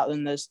do that,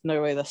 then there's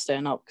no way they're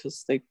staying up.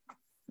 Because I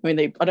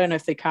don't know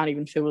if they can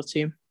even fill the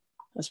team,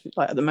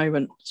 like at the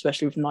moment,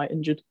 especially with Knight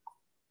injured.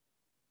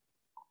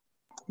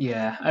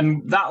 Yeah,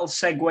 and that'll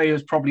segue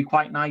us probably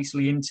quite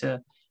nicely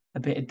into a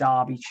bit of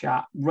Derby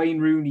chat. Wayne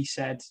Rooney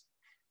said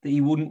that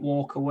he wouldn't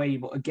walk away,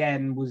 but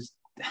again was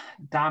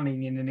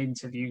damning in an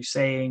interview,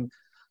 saying,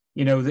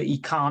 you know, that he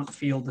can't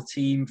field the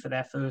team for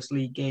their first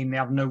league game. They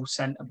have no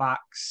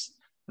centre-backs.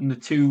 And the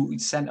two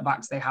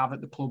centre-backs they have at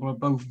the club are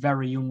both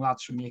very young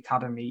lads from the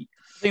academy.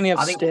 I think they have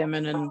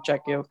Stearman and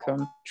Jagielka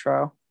and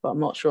Trow, but I'm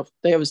not sure.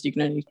 They obviously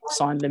can only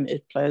sign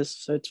limited players,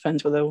 so it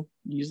depends whether they'll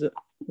use it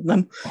with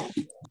them.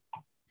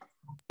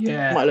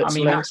 Yeah, I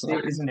mean, that's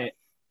it, isn't it?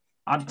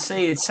 I'd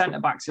say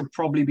centre-backs would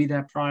probably be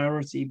their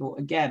priority, but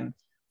again,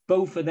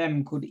 both of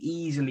them could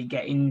easily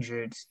get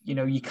injured. You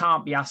know, you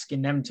can't be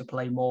asking them to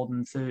play more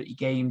than 30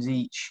 games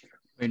each.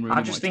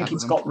 I just think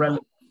it's got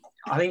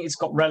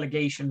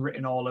relegation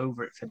written all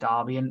over it for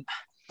Derby, and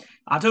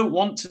I don't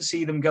want to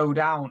see them go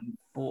down.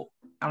 But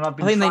I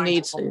think they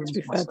need to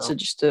be fair,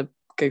 to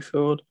go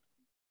forward.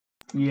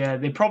 Yeah,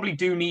 they probably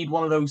do need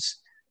one of those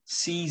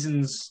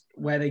seasons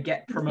where they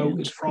get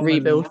promoted from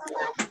rebuild.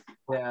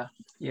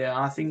 Yeah,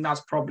 I think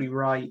that's probably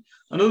right.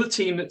 Another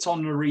team that's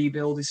on the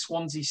rebuild is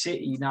Swansea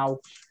City. Now,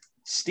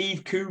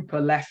 Steve Cooper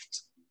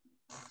left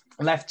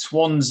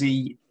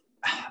Swansea.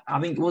 I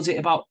think was it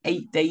about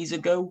 8 days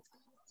ago.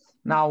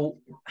 Now,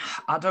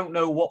 I don't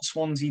know what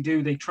Swansea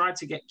do. They tried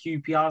to get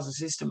QPR's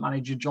assistant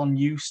manager, John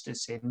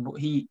Eustace, in, but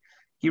he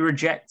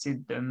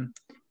rejected them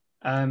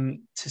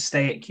to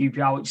stay at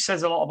QPR, which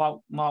says a lot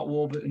about Mark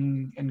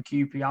Warburton and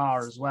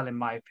QPR as well, in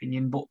my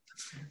opinion. But,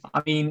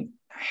 I mean,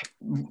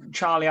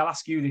 Charlie, I'll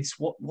ask you this.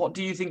 What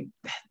do you think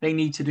they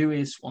need to do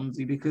here,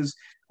 Swansea? Because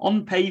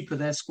on paper,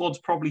 their squad's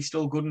probably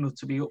still good enough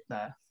to be up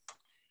there.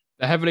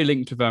 They're heavily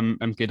linked with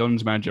MK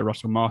Dons manager,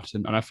 Russell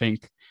Martin, and I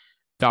think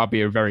that'll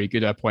be a very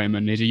good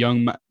appointment. He's a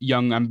young,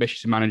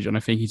 ambitious manager, and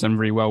I think he's done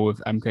really well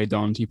with MK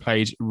Dons. He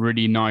plays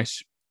really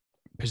nice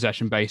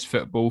possession-based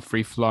football,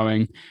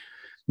 free-flowing,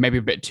 maybe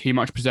a bit too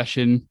much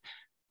possession,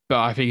 but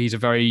I think he's a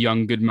very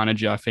young, good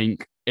manager. I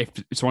think if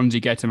Swansea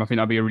get him, I think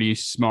that'll be a really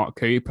smart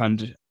coup,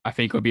 and I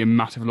think it'll be a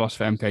massive loss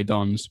for MK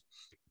Dons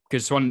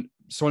because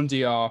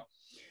Swansea are,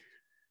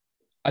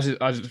 as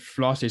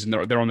last season,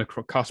 they're on the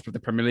cusp of the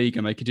Premier League,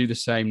 and they could do the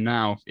same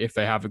now if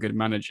they have a good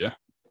manager.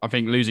 I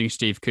think losing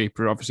Steve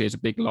Cooper obviously is a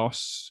big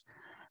loss,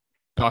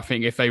 but I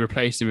think if they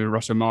replace him with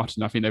Russell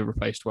Martin, I think they've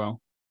replaced well.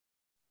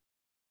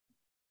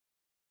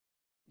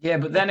 Yeah,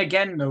 but then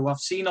again, though, I've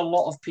seen a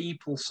lot of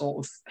people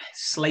sort of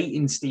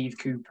slating Steve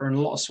Cooper, and a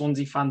lot of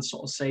Swansea fans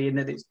sort of saying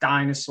that it's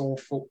dinosaur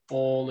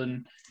football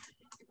and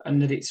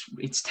that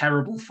it's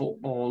terrible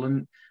football,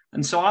 and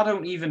so I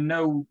don't even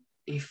know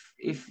if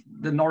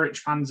the Norwich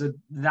fans are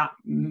that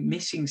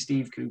missing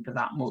Steve Cooper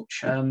that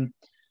much.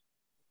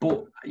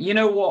 But you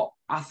know what?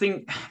 I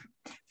think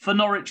for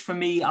Norwich, for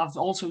me, I've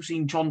also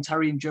seen John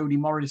Terry and Jody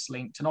Morris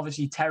linked. And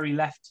obviously Terry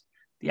left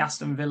the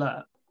Aston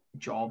Villa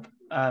job,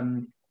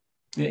 the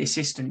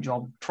assistant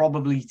job,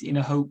 probably in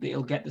a hope that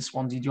he'll get the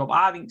Swansea job.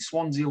 I think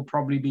Swansea will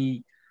probably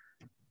be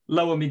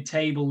lower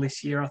mid-table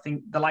this year. I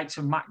think the likes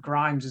of Matt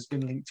Grimes has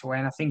been linked away,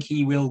 and I think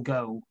he will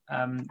go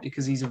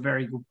because he's a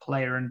very good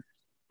player. And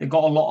they've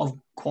got a lot of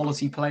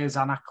quality players,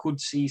 and I could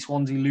see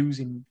Swansea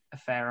losing a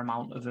fair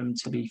amount of them,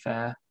 to be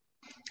fair.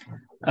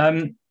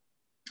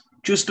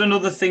 Just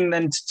another thing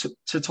then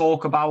to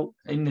talk about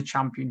in the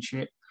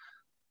Championship.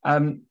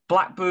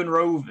 Blackburn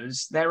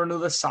Rovers, they're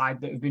another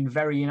side that have been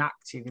very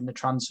inactive in the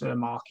transfer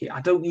market.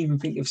 I don't even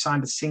think they've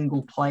signed a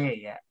single player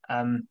yet.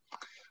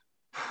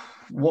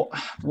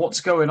 What's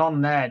going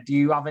on there? Do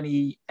you have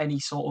any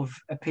sort of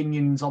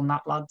opinions on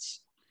that,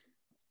 lads?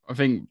 I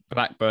think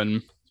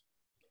Blackburn,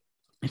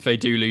 if they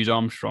do lose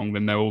Armstrong,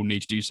 then they'll all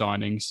need to do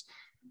signings,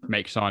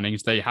 make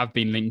signings. They have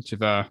been linked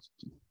to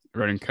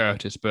Ronan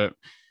Curtis, but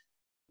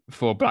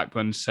for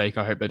Blackburn's sake,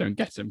 I hope they don't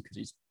get him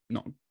because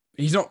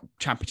he's not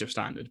championship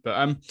standard.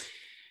 But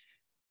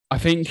I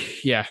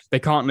think, yeah, they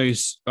can't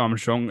lose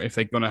Armstrong if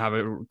they're going to have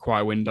a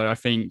quiet window. I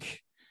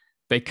think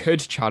they could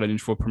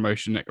challenge for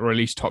promotion or at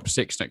least top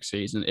 6 next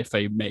season if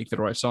they make the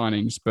right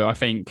signings. But I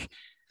think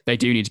they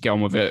do need to get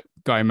on with it.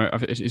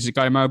 Is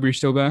Guy Mowbray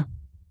still there?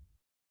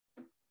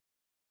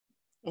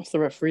 What's the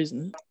referee,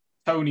 isn't it?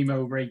 Tony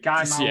Mowbray.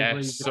 Guy Mowbray.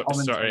 Yeah,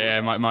 sorry, yeah,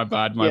 my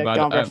bad. My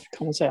bad.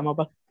 Commentator, my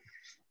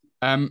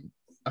bad.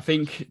 I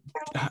think,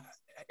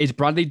 is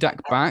Bradley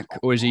Dack back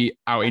or is he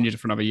out injured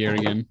for another year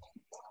again?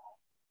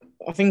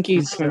 I think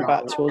he's coming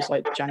back towards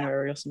like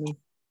January or something.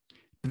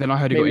 But then I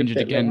heard he got injured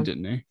again,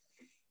 didn't he?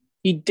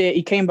 He did.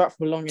 He came back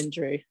from a long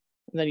injury,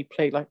 and then he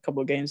played like a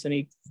couple of games. Then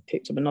he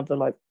picked up another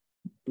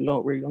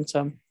really long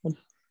term one.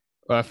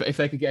 Well, if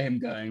they could get him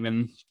going,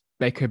 then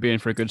they could be in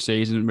for a good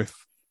season.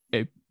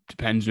 It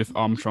depends if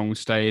Armstrong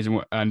stays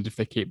and if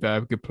they keep their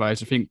good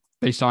players. I think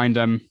they signed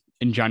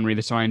in January.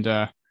 They signed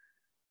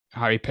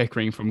Harry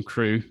Pickering from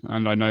Crewe,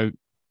 and I know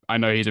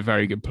he's a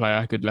very good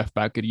player, good left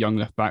back, good young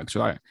left back.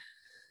 So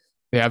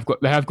they have got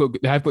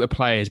the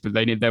players, but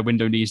their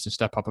window needs to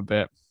step up a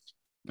bit.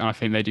 And I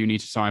think they do need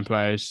to sign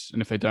players,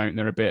 and if they don't,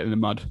 they're a bit in the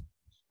mud.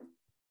 I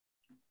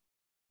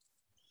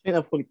think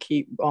they'll probably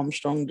keep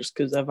Armstrong just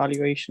because their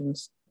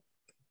valuations,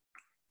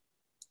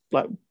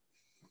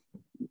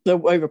 they're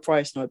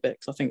overpriced now a bit.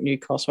 Because I think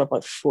Newcastle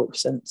have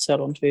 40%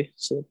 sell on fee.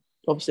 So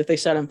obviously, if they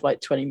sell him for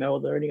 20 mil,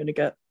 they're only going to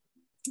get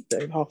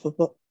half of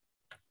that.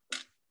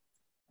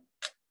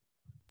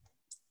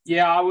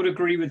 Yeah, I would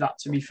agree with that,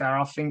 to be fair.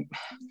 I think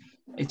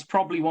it's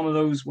probably one of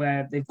those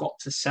where they've got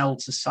to sell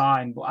to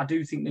sign, but I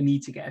do think they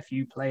need to get a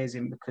few players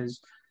in because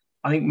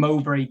I think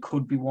Mowbray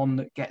could be one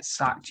that gets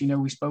sacked. You know,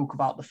 we spoke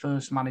about the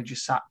first manager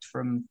sacked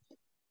from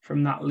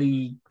that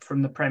league,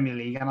 from the Premier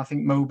League, and I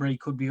think Mowbray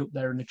could be up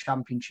there in the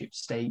Championship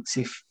stakes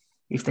if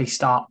they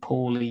start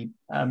poorly.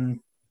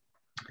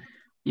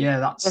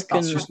 That's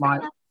just my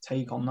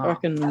take on that. I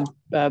reckon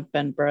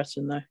Ben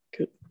Brereton there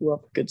could have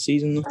a good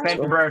season. Ben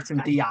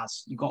Brereton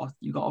Diaz. You got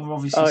to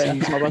obviously see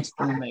his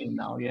full name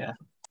now. Yeah.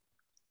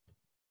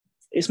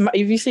 Have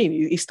you seen?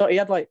 He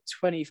had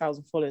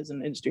 20,000 followers on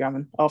Instagram,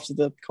 and after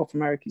the Copa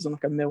America, he's on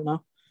 $1 million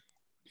now.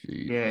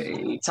 Yeah,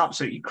 it's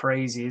absolutely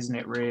crazy, isn't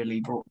it? Really,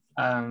 but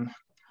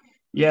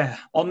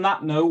On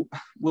that note,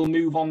 we'll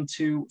move on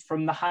to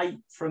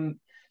from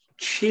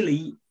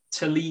Chile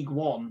to League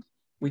One,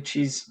 which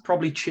is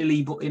probably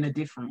Chile, but in a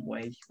different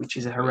way, which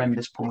is a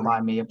horrendous pun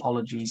by me.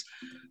 Apologies.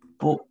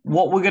 But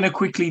what we're going to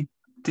quickly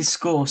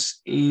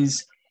discuss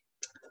is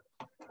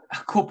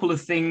couple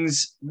of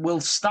things. We'll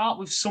start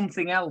with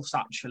something else,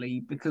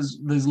 actually, because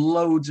there's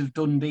loads of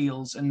done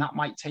deals and that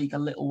might take a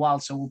little while.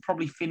 So we'll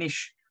probably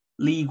finish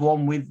League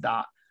One with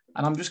that.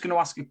 And I'm just going to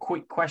ask a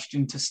quick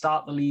question to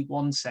start the League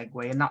One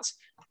segue. And that's,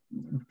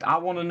 I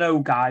want to know,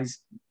 guys,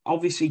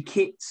 obviously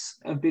kits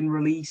have been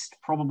released.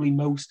 Probably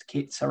most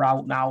kits are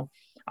out now.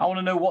 I want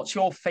to know, what's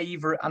your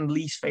favourite and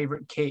least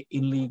favourite kit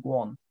in League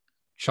One?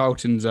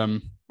 Charlton's, I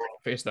think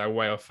it's their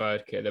away or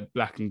third kit. The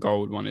black and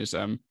gold one is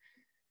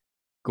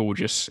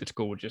gorgeous. It's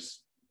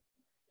gorgeous.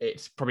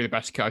 It's probably the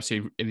best kit I've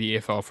seen in the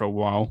EFL for a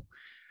while.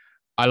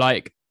 I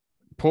like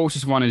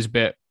Porter's one is a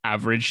bit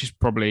average.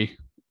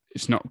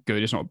 It's not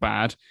good. It's not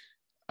bad.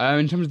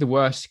 In terms of the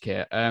worst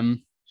kit,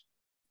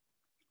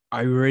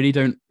 I really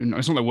don't.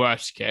 It's not the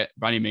worst kit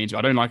by any means.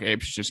 I don't like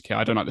Ipswich's kit.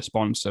 I don't like the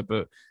sponsor,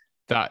 but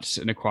that's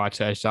an acquired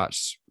taste.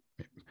 That's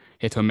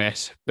hit or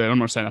miss. But I'm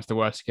not saying that's the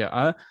worst kit.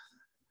 I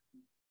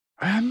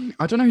don't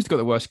know who's got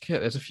the worst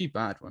kit. There's a few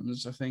bad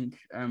ones, I think.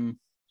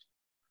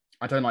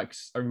 I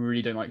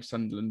really don't like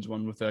Sunderland's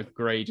one with the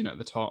gradient at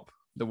the top,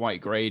 the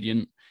white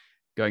gradient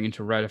going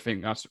into red. I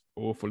think that's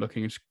awful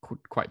looking. It's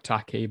quite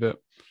tacky, but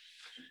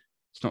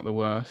it's not the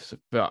worst.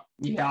 But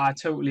yeah, I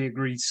totally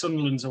agree.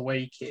 Sunderland's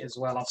away kit as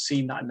well. I've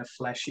seen that in the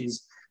flesh.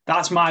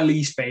 That's my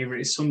least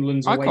favourite. Is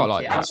Sunderland's away I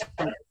quite kit. like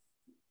that.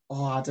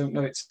 I don't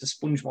know. It's the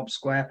SpongeBob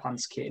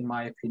SquarePants kit, in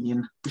my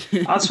opinion.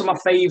 As for my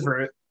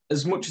favourite,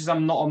 as much as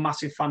I'm not a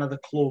massive fan of the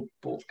club,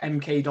 but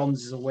MK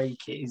Dons' away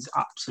kit is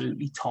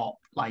absolutely top.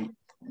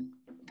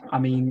 I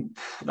mean,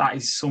 that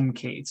is some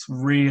kit. It's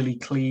really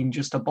clean,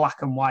 just a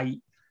black and white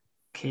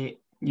kit,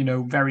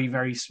 very,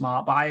 very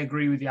smart. But I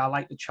agree with you. I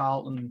like the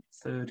Charlton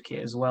third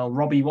kit as well.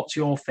 Robbie, what's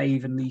your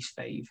fave and least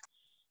fave?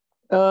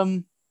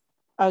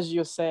 As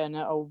you're saying,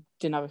 I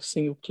didn't have a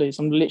single clue.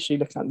 So I'm literally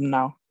looking at them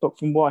now. But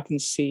from what I can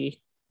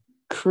see,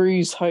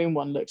 Crew's home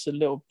one looks a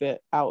little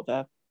bit out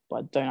there, but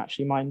I don't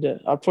actually mind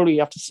it. I'd probably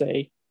have to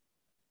say,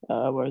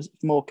 whereas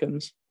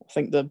Morecambe's, I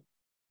think the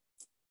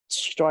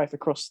stripe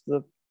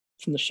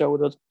from the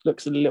shoulder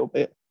looks a little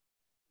bit.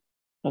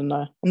 I don't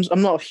know.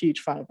 I'm not a huge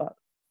fan of that,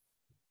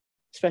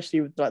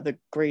 especially with the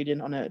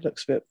gradient on it. It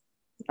looks a bit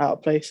out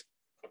of place.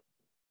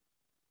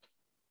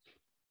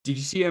 Did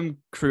you see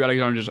Crew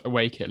Alexandra's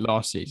away kit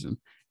last season?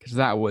 Because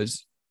that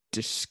was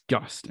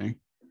disgusting.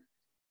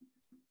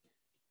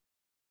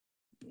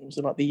 Was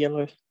it like the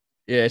yellow?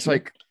 Yeah, it's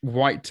like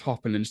white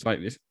top and then it's like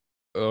this.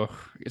 Ugh,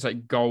 it's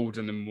like gold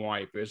and then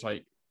white, but it's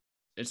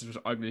the most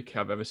ugly kit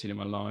I've ever seen in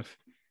my life.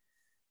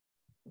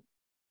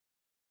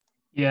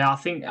 Yeah, I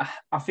think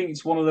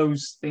it's one of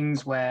those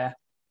things where,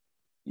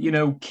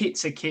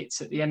 kits are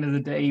kits at the end of the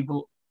day.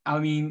 But I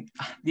mean,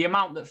 the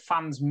amount that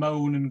fans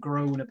moan and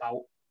groan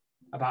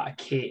about a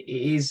kit,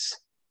 it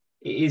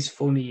is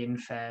funny, in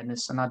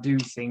fairness. And I do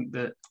think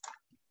that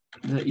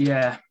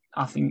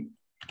I think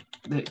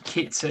that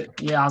kits are,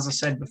 as I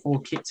said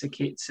before, kits are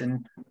kits,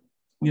 and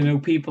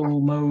people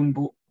will moan,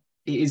 but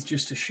it is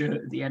just a shirt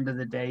at the end of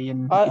the day.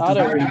 And I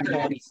don't really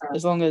care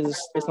as long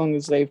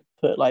as they've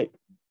put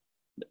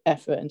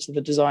effort into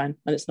the design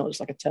and it's not just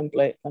like a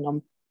template, and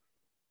I'm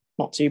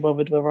not too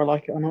bothered whether I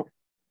like it or not.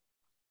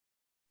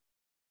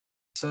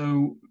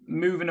 So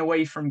moving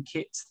away from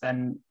kits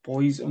then,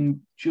 boys,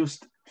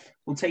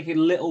 we'll take a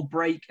little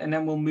break and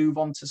then we'll move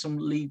on to some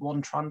League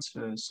One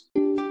transfers.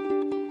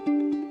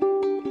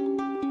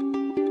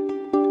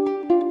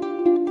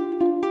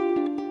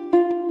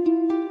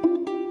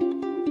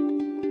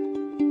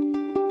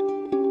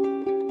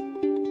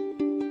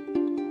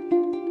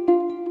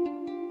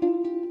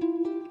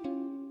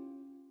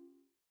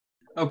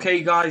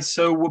 Okay, guys,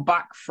 so we're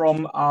back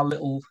from our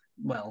little,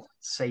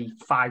 say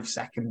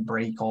 5-second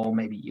break, or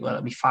maybe,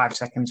 it'll be 5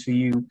 seconds for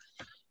you.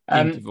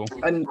 Interval.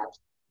 And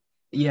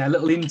yeah, a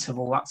little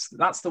interval.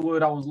 That's the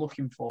word I was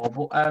looking for.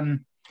 But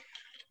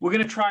we're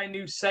going to try a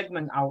new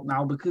segment out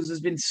now because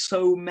there's been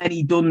so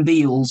many done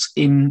deals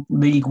in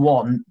League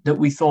One that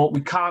we thought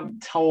we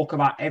can't talk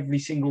about every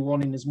single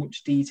one in as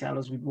much detail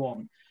as we'd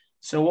want.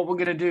 So what we're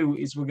going to do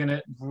is we're going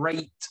to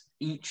rate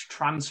each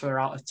transfer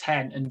out of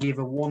 10 and give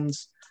a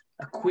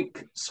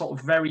quick sort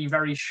of very,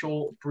 very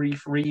short,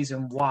 brief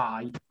reason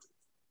why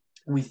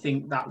we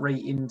think that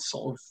rating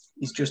sort of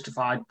is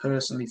justified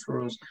personally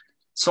for us.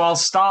 So I'll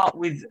start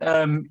with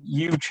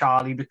you,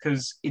 Charlie,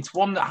 because it's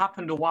one that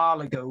happened a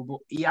while ago, but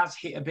he has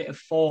hit a bit of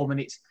form, and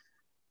it's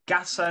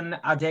Ghassan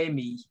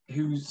Ademi,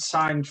 who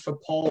signed for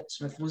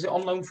Portsmouth. Was it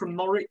on loan from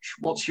Norwich?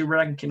 What's your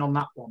ranking on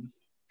that one?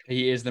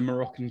 He is the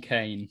Moroccan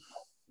Kane.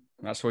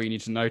 That's all you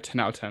need to know. 10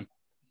 out of 10.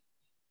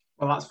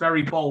 Well, that's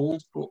very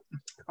bold, but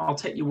I'll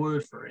take your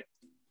word for it.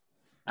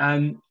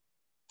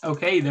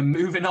 Okay, then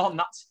moving on.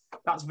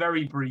 That's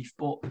very brief,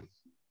 but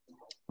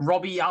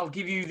Robbie, I'll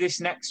give you this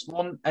next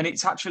one, and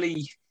it's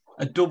actually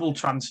a double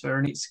transfer,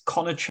 and it's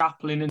Connor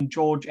Chaplin and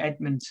George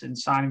Edmondson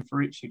signing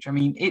for Ipswich. I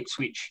mean,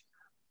 Ipswich,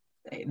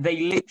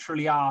 they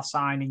literally are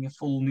signing a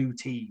full new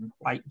team.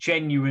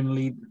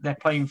 Genuinely, they're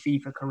playing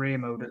FIFA career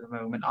mode at the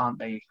moment, aren't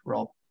they,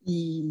 Rob?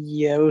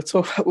 Yeah, we'll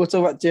talk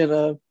about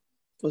doing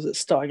was it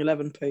starting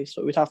 11 pace,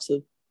 but we'd have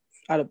to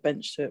add a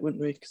bench to it,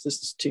 wouldn't we? Because there's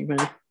just too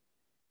many.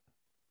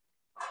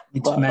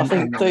 It's But I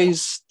think mental.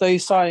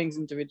 those signings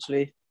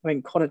individually, I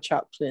think Connor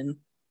Chaplin,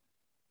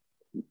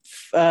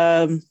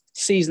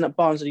 season at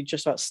Barnsley,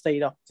 just about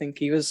stayed up. I think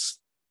he was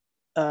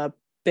a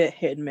bit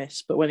hit and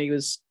miss, but when he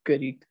was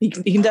good, he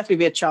can definitely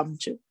be a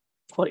championship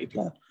quality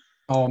player.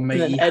 Oh, mate,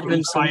 And then he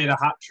Edmondson. fired a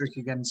hat trick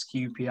against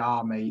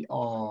QPR, mate.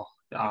 Oh,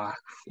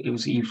 he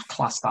was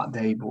class that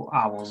day, but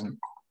I wasn't.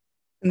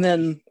 And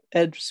then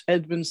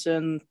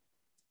Edmondson,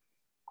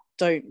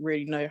 don't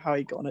really know how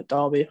he got on at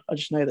Derby. I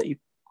just know that he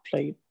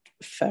played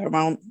a fair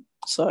amount.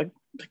 So I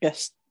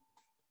guess,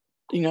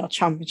 a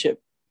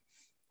championship,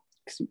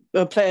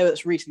 a player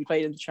that's recently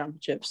played in the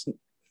championships, I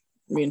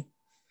mean,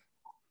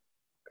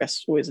 I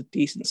guess always a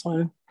decent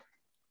signing,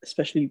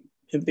 especially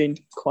him being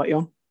quite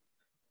young.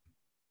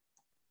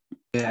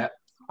 Yeah,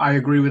 I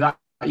agree with that.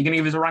 Are you going to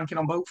give us a ranking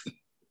on both?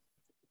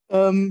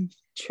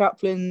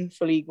 Chaplin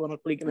for League One,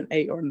 I'd probably give him an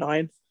 8 or a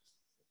 9.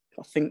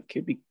 I think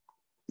he'd be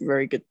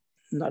very good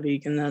in that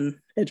league. And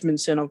then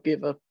Edmondson, I'll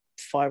give a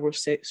 5 or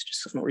 6,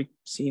 just because I've not really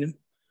seen him.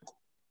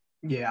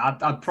 Yeah,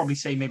 I'd probably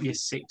say maybe a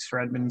 6 for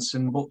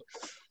Edmondson. But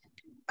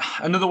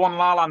another one,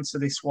 I'll answer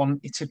this one.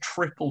 It's a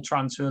triple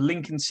transfer.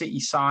 Lincoln City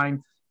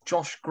sign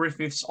Josh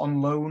Griffiths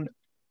on loan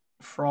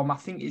from, I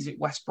think, is it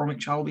West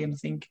Bromwich Albion, I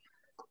think.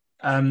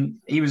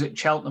 He was at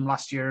Cheltenham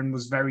last year and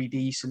was very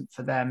decent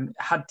for them.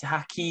 Had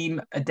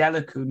Hakeem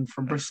Adelakun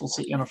from Bristol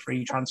City on a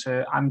free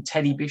transfer and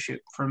Teddy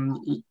Bishop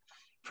from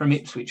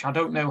Ipswich. I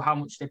don't know how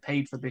much they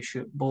paid for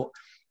Bishop, but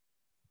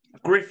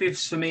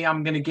Griffiths, for me,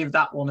 I'm going to give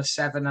that one a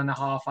 7.5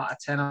 out of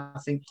 10. I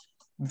think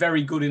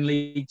very good in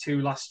League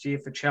Two last year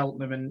for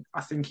Cheltenham. And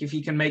I think if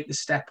he can make the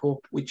step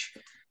up, which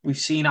we've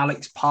seen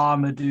Alex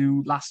Palmer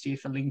do last year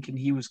for Lincoln,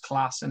 he was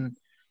class. And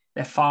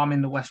they're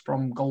farming the West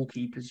Brom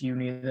goalkeepers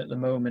union at the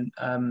moment.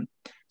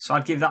 So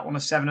I'd give that one a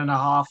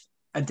 7.5.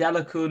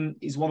 Adelakun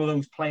is one of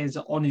those players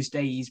that on his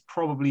day, he's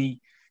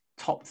probably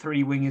top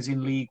 3 wingers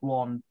in League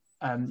One,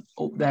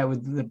 up there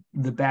with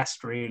the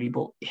best, really.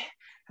 But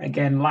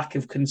again, lack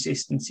of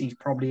consistency is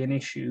probably an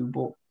issue.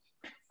 But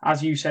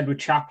as you said with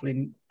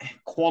Chaplin,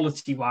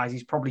 quality-wise,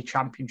 he's probably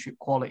championship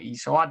quality.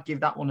 So I'd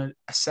give that one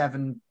a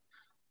 7,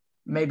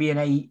 maybe an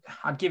 8.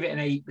 I'd give it an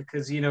 8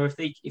 because,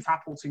 if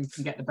Appleton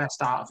can get the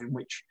best out of him,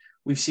 which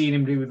we've seen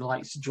him do with the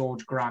likes of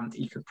George Grant,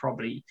 he could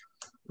probably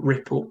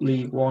rip up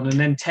League One. And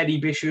then Teddy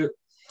Bishop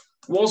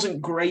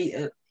wasn't great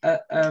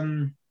at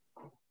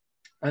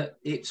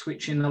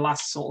Ipswich in the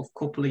last sort of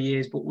couple of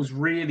years, but was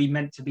really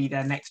meant to be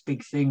their next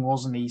big thing,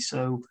 wasn't he?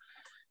 So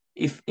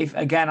if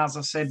again, as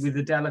I said with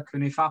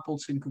Adelakun, if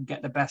Appleton could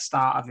get the best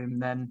out of him,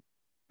 then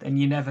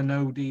you never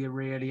know, do you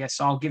really?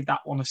 So I'll give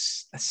that one a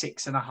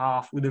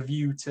 6.5 with a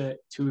view to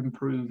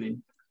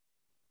improving.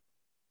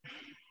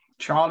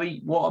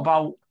 Charlie, what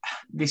about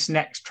this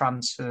next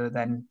transfer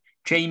then?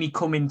 Jamie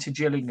Cumming to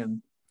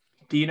Gillingham.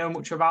 Do you know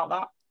much about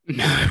that?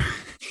 No,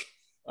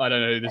 I don't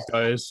know who this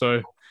guy is.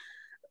 So,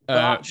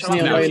 Shall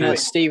I know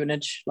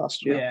Stevenage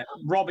last year? Yeah,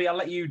 Robbie, I'll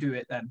let you do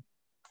it then.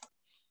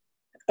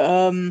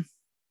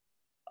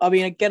 I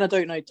mean, again, I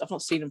don't know. I've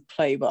not seen him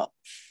play, but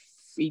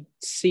he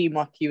seemed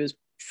like he was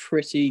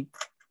pretty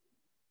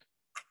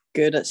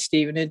good at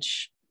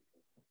Stevenage.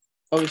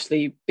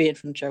 Obviously, being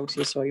from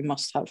Chelsea, so he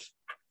must have,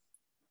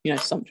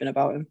 something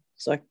about him.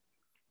 So,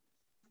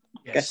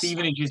 yeah,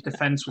 Stevenage's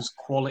defence was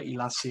quality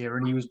last year,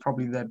 and he was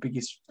probably the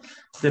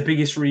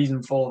biggest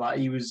reason for that.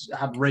 He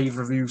had rave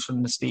reviews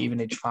from the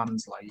Stevenage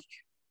fans, like.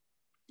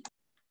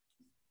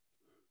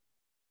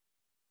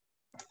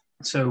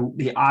 So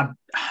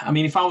I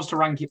mean, if I was to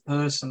rank it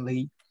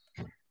personally,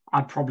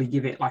 I'd probably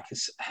give it like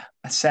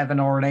a 7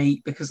 or an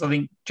 8 because I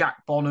think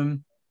Jack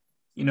Bonham,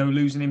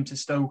 losing him to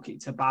Stoke,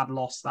 it's a bad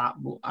loss that.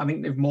 But I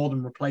think they've more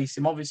than replaced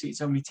him. Obviously,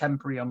 it's only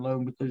temporary on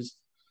loan because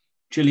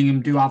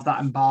Gillingham do have that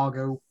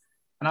embargo.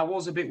 And I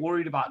was a bit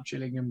worried about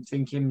Gillingham,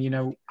 thinking,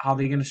 how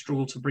they're going to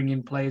struggle to bring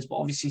in players. But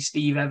obviously,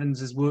 Steve Evans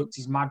has worked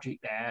his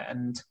magic there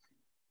and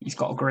he's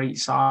got a great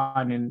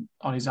signing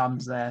on his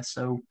hands there.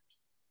 So,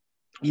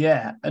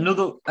 yeah,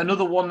 another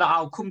one that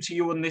I'll come to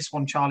you on this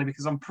one, Charlie,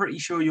 because I'm pretty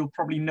sure you'll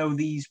probably know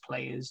these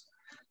players.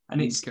 And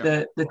it's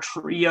the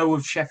trio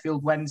of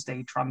Sheffield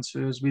Wednesday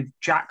transfers with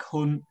Jack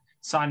Hunt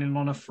signing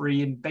on a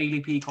free and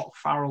Bailey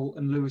Peacock-Farrell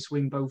and Lewis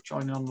Wing both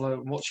joining on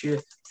loan. What's your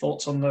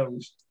thoughts on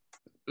those?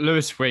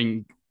 Lewis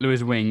Wing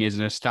is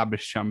an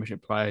established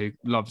championship player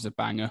who loves a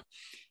banger,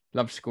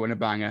 loves scoring a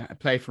banger. I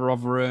played for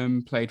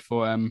Rotherham, played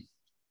for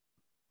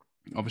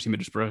obviously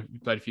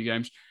Middlesbrough, played a few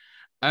games.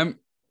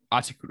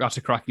 That's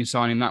a cracking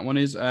signing. That one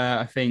is.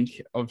 I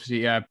think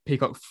obviously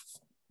Peacock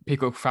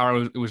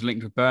Farrell was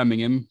linked with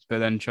Birmingham, but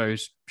then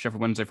chose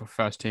Sheffield Wednesday for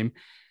first team.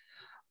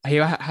 He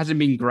hasn't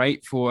been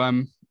great for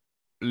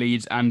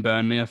Leeds and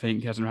Burnley. I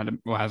think he hasn't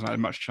had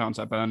much chance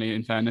at Burnley,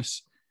 in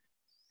fairness.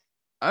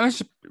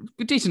 It's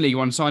a decent League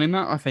One signing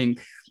that. I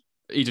think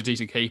he's a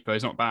decent keeper.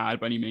 He's not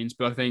bad by any means,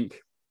 but I think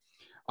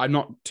I'm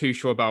not too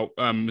sure about,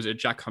 was it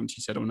Jack Hunt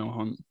you said or Noel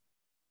Hunt?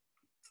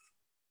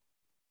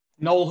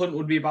 Noel Hunt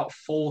would be about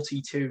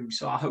 42,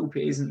 so I hope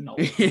it isn't Noel.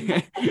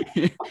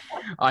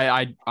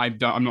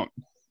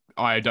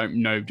 I don't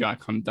know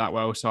Jack Hunt that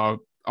well,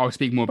 so I'll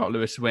speak more about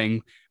Lewis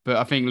Wing, but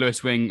I think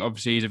Lewis Wing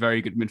obviously is a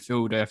very good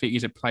midfielder. I think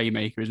he's a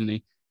playmaker, isn't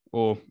he?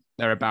 Or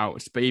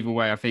thereabouts. But either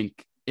way, I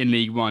think in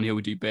League One he'll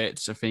do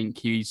bits. I think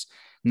he's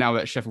now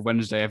that Sheffield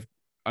Wednesday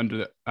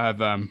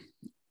have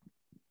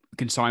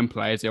consigned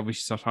players. They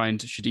obviously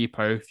signed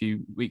Shadipo a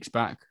few weeks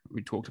back.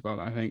 We talked about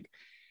that, I think.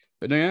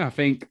 But no, yeah, I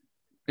think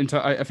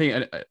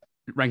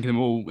ranking them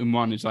all in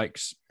one is like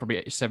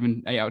probably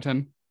 7, 8 out of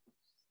 10.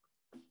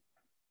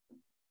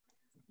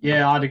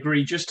 Yeah, I'd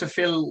agree. Just to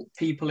fill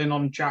people in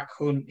on Jack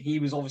Hunt, he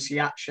was obviously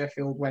at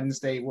Sheffield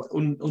Wednesday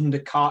in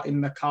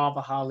the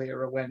Carvajal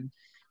era when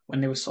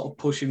they were sort of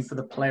pushing for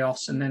the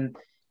playoffs, and then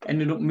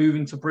ended up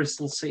moving to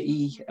Bristol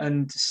City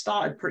and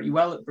started pretty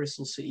well at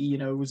Bristol City. You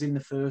know, was in the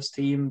first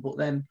team, but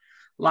then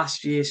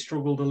last year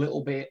struggled a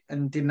little bit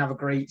and didn't have a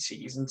great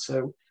season.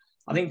 So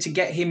I think to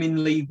get him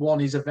in League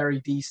One is a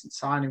very decent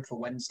signing for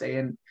Wednesday,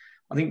 and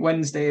I think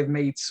Wednesday have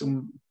made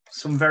some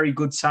very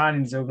good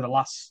signings over the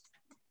last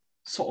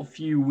sort of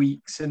few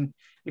weeks, and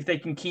if they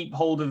can keep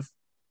hold of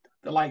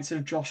the likes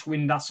of Josh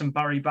Windass and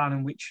Barry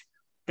Bannon, which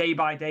day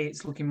by day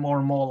it's looking more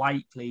and more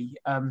likely,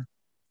 then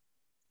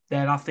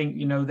I think,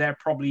 you know, they're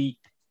probably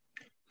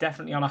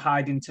definitely on a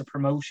hide into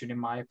promotion, in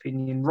my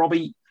opinion.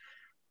 Robbie,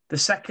 the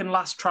second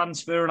last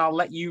transfer, and I'll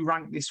let you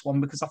rank this one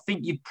because I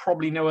think you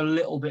probably know a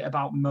little bit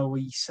about Mo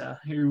Issa,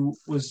 who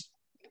was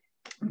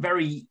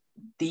very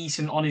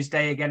decent on his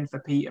day again for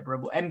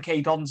Peterborough, but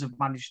MK Dons have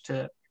managed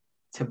to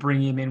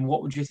bring him in.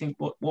 What would you think?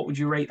 What would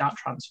you rate that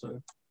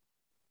transfer?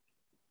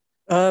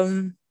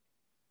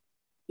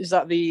 Is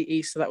that the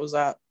Issa that was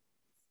at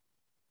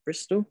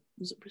Bristol?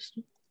 Was it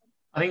Bristol?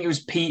 I think it was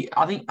Pete.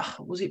 I think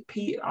was it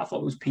Pete? I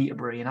thought it was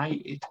Peterborough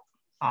United.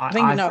 I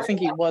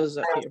think it was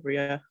at Peterborough.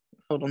 Yeah.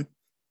 Hold on.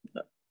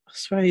 I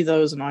swear there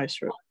was an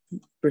Issa at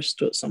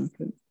Bristol at some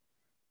point.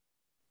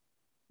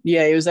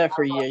 Yeah, he was there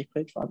for a year. He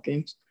played 5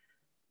 games.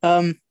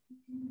 At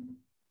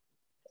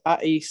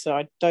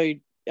Issa,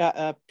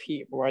 at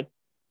Peterborough,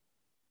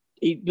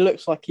 he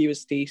looks like he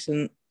was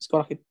decent. He's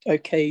got like an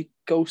okay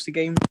goals to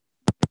game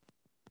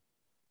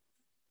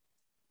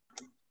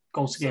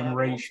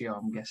ratio,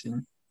 I'm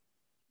guessing.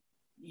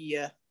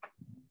 Yeah.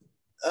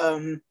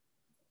 I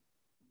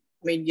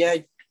mean, yeah,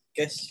 I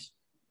guess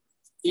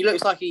he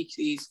looks like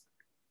he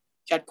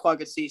had quite a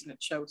good season at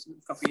Chelsea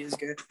a couple of years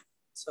ago.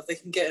 So if they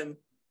can get him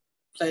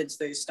playing to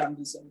those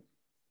standards, then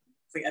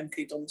I think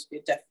MK Dons would be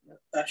a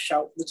definite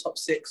shout for the top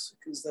 6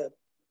 because they're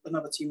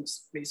another team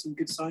that's made some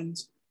good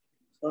signs.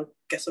 So I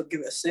guess I'd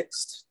give it a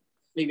 6,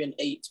 maybe an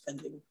 8,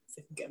 depending if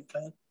they can get him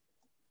playing.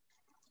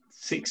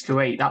 6 to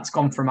 8. That's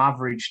gone from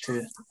average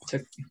to.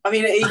 I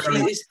mean,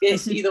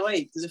 it's either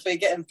way because if they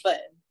get him playing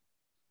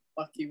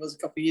like he was a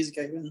couple of years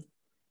ago, then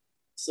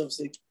it's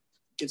obviously a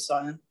good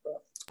signing.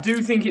 But I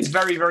do think it's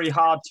very, very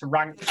hard to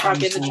rank in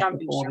the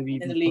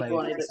Championship, in the League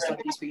One, it looks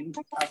like he's been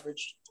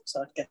average.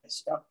 So I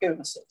guess I'll give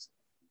him a 6.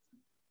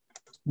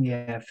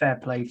 Yeah, fair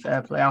play.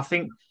 I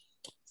think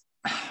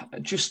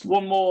just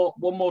one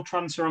more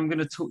transfer I'm going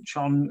to touch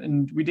on,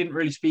 and we didn't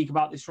really speak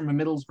about this from a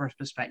Middlesbrough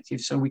perspective,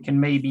 so we can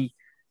maybe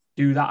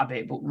do that a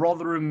bit. But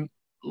Rotherham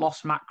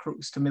lost Matt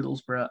Crooks to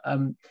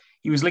Middlesbrough.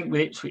 He was linked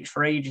with Ipswich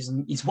for ages,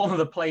 and he's one of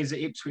the players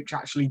that Ipswich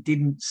actually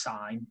didn't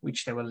sign,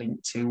 which they were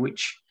linked to,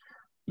 which,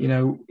 you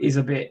know, is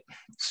a bit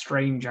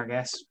strange, I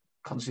guess,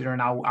 considering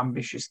how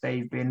ambitious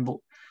they've been. But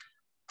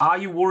are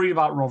you worried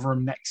about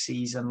Rotherham next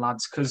season,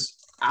 lads? Because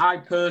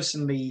I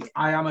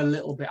am a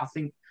little bit. I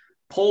think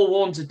Paul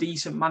Warne's a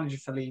decent manager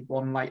for League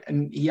One,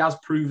 and he has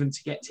proven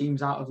to get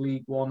teams out of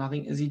League One. I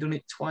think, has he done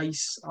it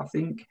twice? I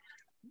think.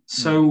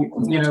 So,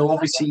 you know,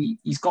 obviously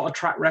he's got a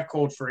track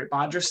record for it, but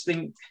I just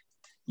think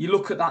you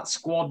look at that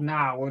squad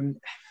now and,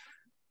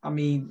 I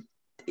mean,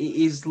 it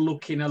is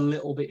looking a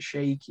little bit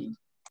shaky.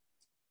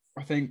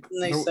 I think...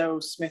 And they sell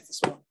Smith as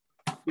well.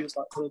 He was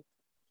like the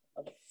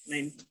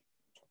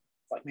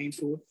main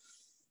forward.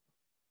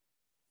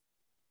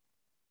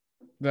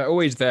 They're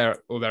always there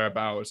or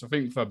thereabouts. I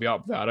think they'll be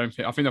up there. I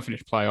think they'll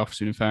finish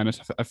playoffs, in fairness,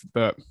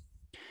 but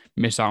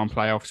miss out on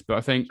playoffs. But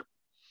I think,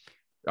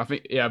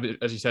 yeah,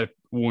 as you said,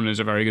 Warner's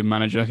a very good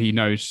manager. He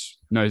knows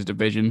the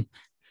division,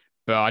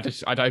 but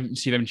I don't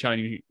see them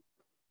challenging.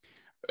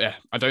 Yeah,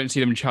 I don't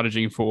see them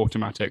challenging for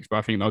automatics, but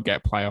I think they'll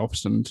get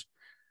playoffs, and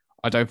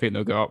I don't think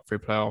they'll go up through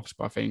playoffs,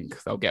 but I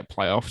think they'll get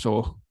playoffs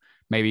or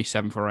maybe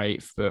 7th or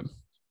 8th. But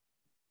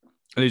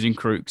losing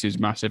Crooks is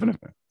massive, and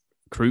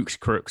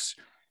Crooks.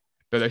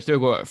 But they've still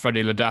got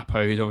Freddie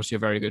Ladapo, who's obviously a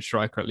very good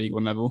striker at League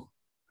One level,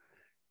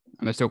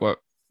 and they've still got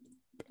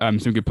some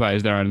good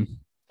players there and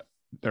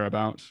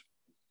thereabouts.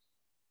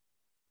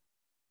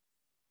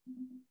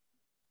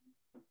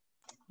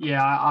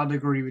 Yeah, I'd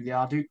agree with you.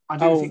 I do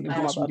think they've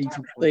got some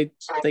decent players.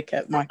 They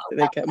kept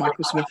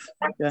Michael Smith.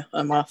 Yeah,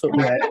 and I thought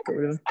got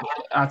rid of him.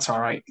 That's all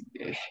right.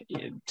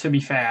 To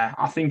be fair,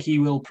 I think he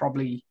will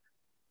probably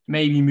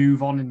maybe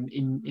move on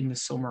in the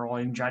summer or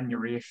in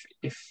January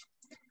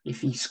if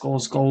he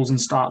scores goals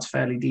and starts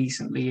fairly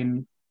decently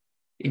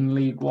in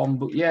League One.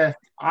 But yeah,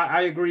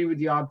 I agree with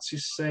you. I'd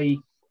just say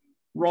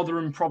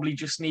Rotherham probably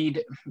just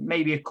need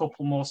maybe a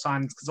couple more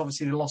signs because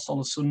obviously they lost on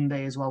a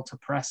Sunday as well to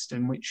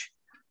Preston, which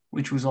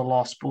which was a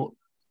loss, but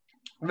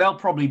they'll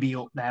probably be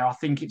up there. I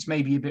think it's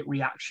maybe a bit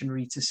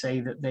reactionary to say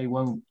that they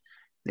won't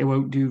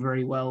do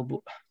very well,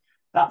 but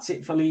that's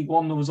it for League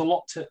One. There was a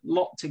lot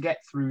to get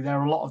through. There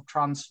are a lot of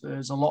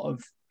transfers, a lot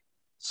of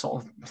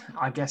sort of,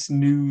 I guess,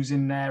 news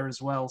in there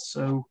as well.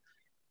 So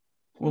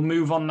we'll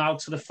move on now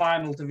to the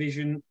final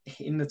division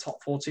in the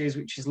top four tiers,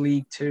 which is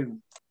League Two.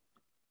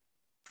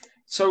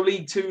 So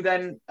League Two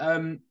then,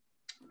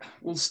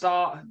 we'll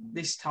start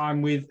this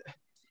time with,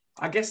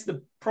 I guess,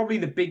 probably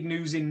the big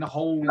news in the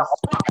whole of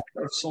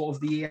sort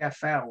of the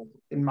EFL,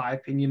 in my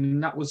opinion,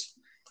 and that was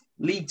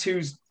League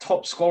Two's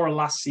top scorer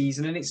last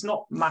season. And it's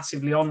not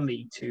massively on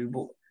League Two,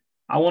 but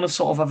I want to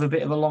sort of have a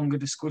bit of a longer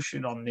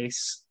discussion on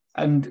this.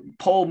 And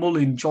Paul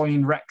Mullin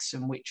joined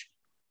Wrexham, which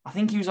I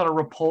think he was on a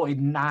reported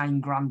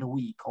 $9,000 a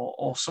week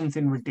or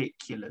something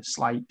ridiculous.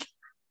 Like,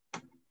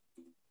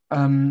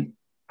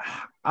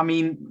 I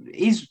mean,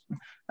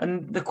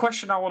 and the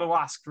question I want to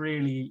ask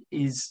really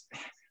is,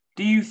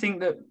 do you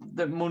think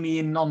that money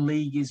in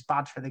non-league is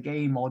bad for the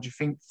game, or do you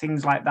think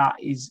things like that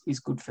is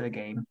good for the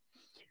game?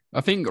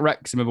 I think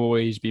Wrexham have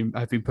always been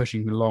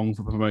pushing along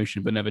for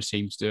promotion, but never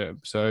seems to do it.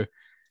 So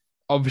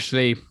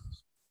obviously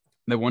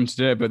they want to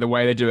do it, but the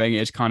way they're doing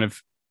it is kind of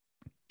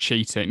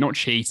cheating. Not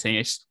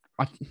cheating.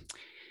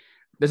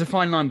 There's a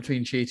fine line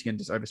between cheating and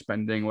just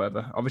overspending,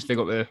 whatever. Obviously,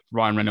 they got the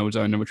Ryan Reynolds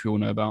owner, which we all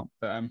know about.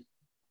 But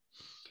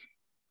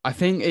I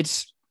think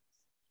it's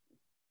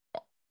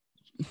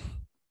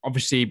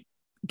obviously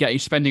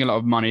spending a lot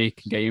of money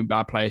can get you in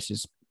bad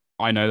places.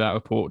 I know that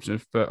with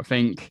Portsmouth, but I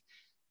think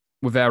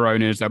with their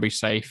owners, they'll be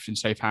safe in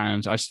safe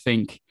hands. I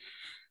think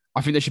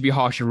there should be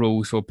harsher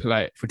rules for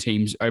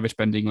teams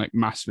overspending like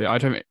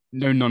massively.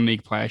 No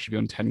non-league player should be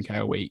on 10K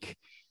a week,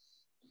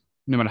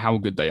 no matter how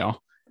good they are.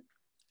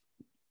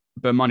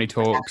 But money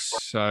talks.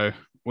 So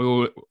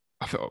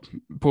I thought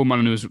Paul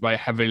Mullin was like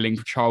heavily linked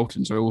with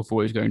Charlton, so we all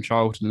thought he was going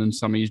Charlton, and then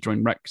suddenly he's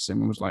joined Wrexham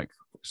and was like,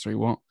 sorry,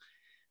 what?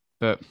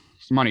 But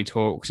money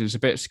talks. It's a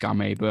bit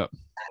scummy, but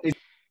it's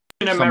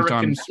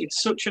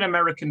such an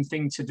American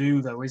thing to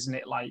do, though, isn't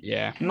it? Like,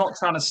 yeah, I'm not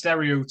trying to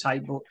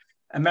stereotype, but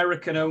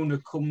American owner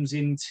comes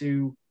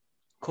into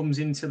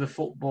the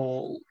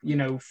football,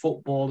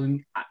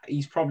 and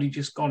he's probably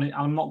just gone.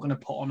 I'm not going to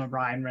put on a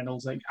Ryan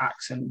Reynolds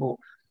accent, but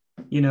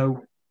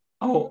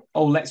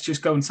let's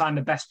just go and sign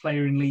the best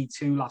player in League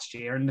Two last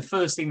year. And the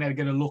first thing they're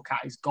going to look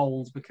at is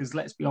goals, because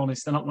let's be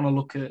honest, they're not going to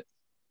look at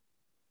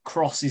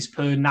crosses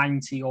per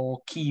 90 or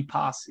key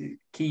passes.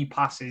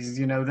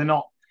 They're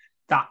not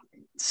that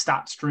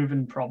stats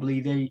driven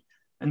probably.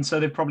 So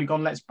they've probably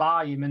gone, let's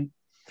buy him. And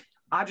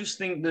I just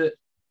think that,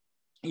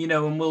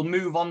 and we'll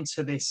move on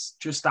to this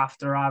just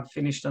after I've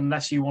finished,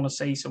 unless you want to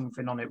say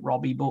something on it,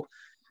 Robbie, but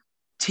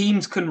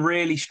teams can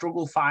really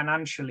struggle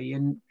financially.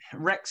 And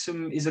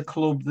Wrexham is a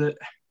club that,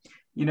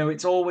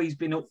 it's always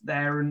been up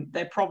there, and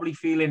they're probably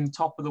feeling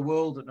top of the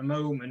world at the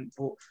moment.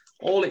 But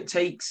all it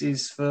takes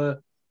is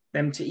for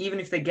them to, even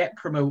if they get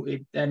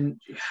promoted, then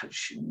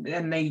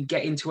they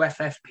get into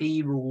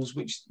FFP rules,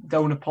 which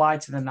don't apply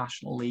to the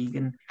National League.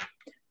 And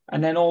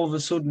then all of a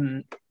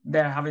sudden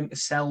they're having to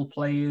sell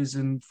players,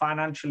 and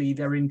financially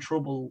they're in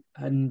trouble.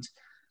 And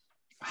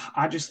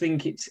I just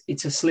think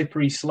it's a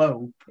slippery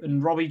slope.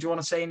 And Robbie, do you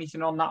want to say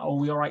anything on that, or are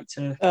we all right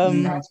to move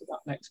on to that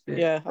next bit?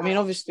 Yeah, I mean,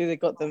 obviously they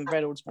got the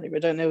Reynolds money,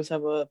 but don't they also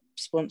have a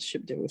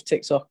sponsorship deal with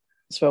TikTok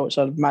as well, which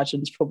I'd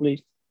imagine is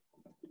probably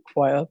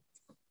quite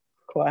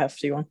a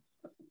hefty one.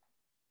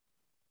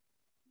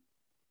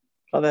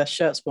 Like their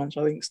shirt sponsor,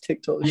 I think it's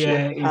TikTok. It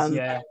is.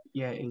 Yeah,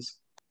 it is.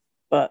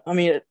 But I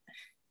mean,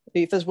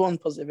 if there's one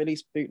positive, at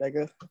least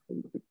Bootlegger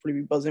would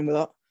probably be buzzing with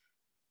that.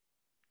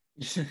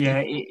 Yeah,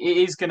 it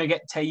is going to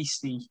get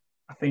tasty.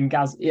 I think,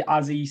 as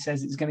he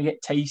says, it's going to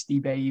get tasty,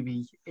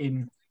 baby,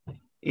 in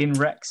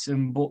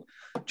Wrexham. But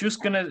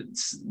just going to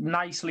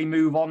nicely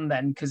move on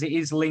then, because it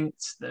is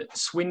linked that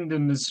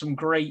Swindon. There's some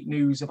great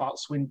news about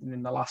Swindon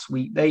in the last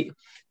week. Their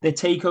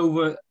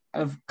takeover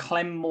of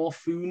Clem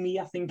Morfuni,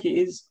 I think it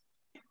is,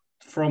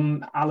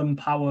 from Alan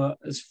Power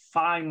has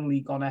finally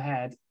gone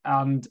ahead,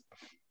 and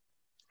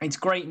it's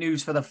great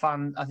news for the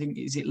fan. I think,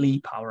 is it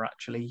Lee Power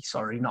actually?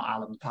 Sorry, not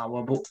Alan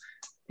Power, but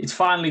it's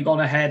finally gone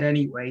ahead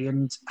anyway,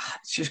 and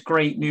it's just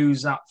great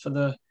news that for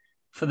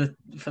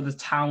the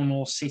town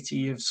or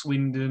city of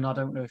Swindon. I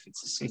don't know if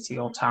it's a city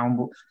or town,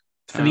 but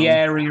for the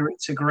area,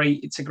 it's a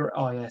great.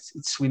 Oh yes,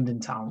 it's Swindon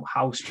Town.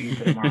 How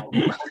stupid am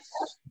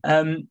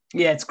I?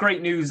 It's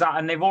great news that,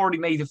 and they've already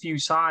made a few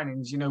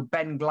signings.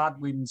 Ben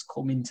Gladwin's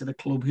come into the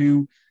club,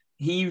 who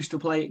he used to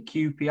play at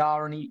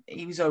QPR, and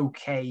he was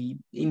okay,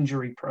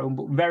 injury prone,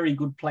 but very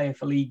good player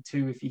for League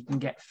Two if he can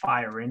get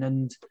firing.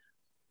 And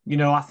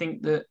I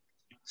think that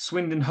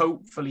Swindon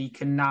hopefully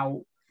can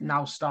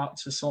now start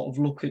to sort of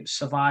look at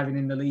surviving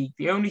in the league.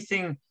 The only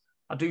thing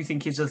I do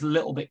think is a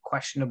little bit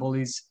questionable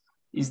is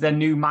their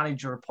new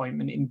manager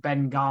appointment in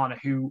Ben Garner,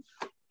 who,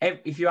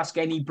 if you ask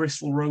any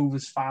Bristol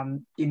Rovers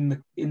fan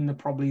in the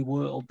probably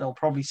world, they'll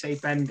probably say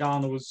Ben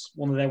Garner was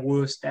one of their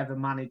worst ever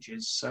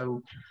managers.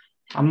 So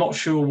I'm not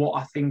sure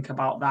what I think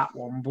about that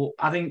one, but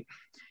I think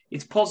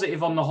it's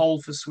positive on the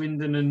whole for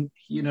Swindon, and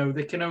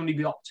they can only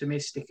be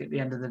optimistic at the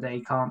end of the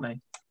day, can't they? I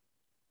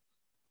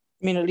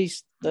mean, at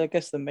least I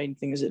guess the main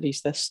thing is at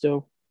least they're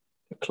still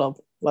a club,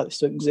 like they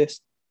still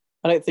exist.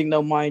 I don't think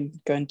they'll mind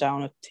going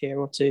down a tier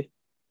or two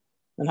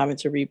and having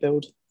to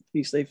rebuild. At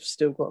least they've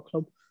still got a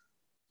club.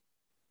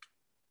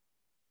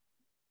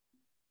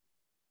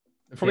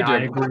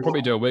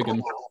 Probably do a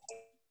Wigan.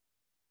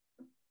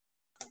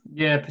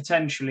 Yeah,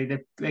 potentially.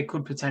 They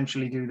could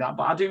potentially do that.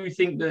 But I do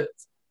think that,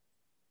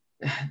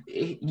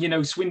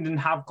 Swindon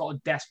have got to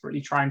desperately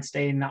try and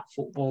stay in that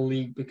Football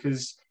League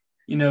because,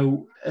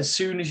 as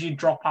soon as you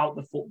drop out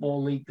the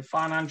Football League, the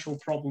financial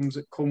problems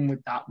that come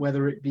with that,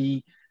 whether it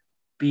be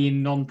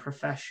being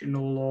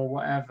non-professional or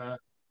whatever,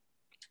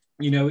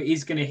 it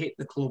is going to hit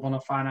the club on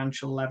a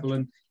financial level.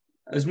 And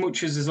as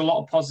much as there's a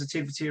lot of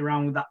positivity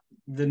around that,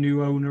 the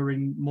new owner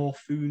in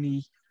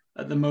Morfuni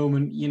at the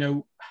moment,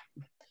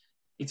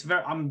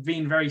 I'm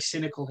being very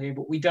cynical here,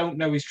 but we don't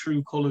know his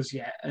true colours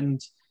yet.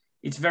 And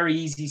it's very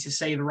easy to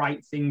say the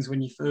right things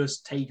when you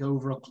first take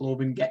over a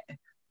club and get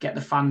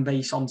the fan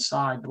base on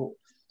side. But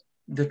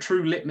the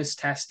true litmus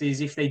test is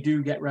if they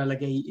do get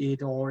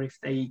relegated or if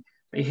they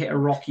hit a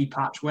rocky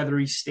patch, whether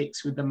he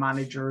sticks with the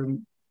manager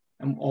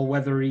or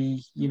whether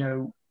he,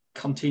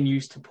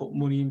 continues to put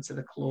money into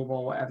the club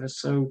or whatever.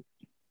 So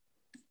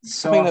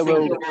I think they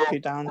will go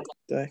down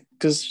though,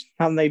 because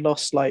haven't they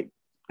lost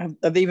have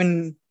they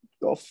even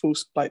got a full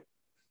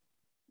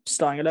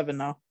starting 11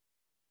 now?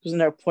 Wasn't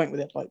there a point where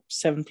they had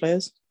 7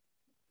 players,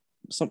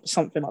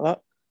 something like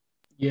that?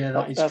 Yeah,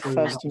 that is true.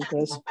 First team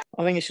players.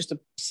 I think it's just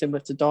similar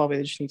to Derby.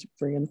 They just need to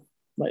bring in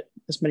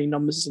as many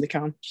numbers as they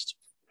can, just to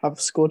have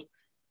the squad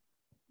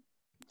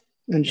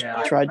and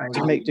just try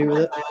to make do with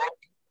it.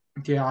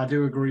 Yeah, I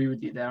do agree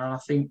with you there, and I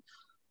think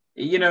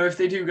if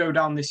they do go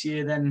down this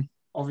year, then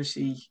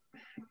obviously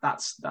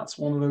that's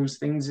one of those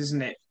things,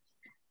 isn't it?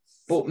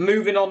 But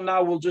moving on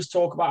now, we'll just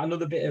talk about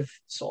another bit of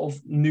sort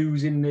of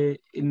news in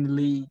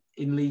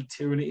League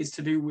Two, and it is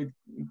to do with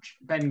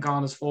Ben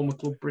Garner's former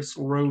club,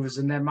 Bristol Rovers,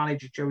 and their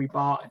manager Joey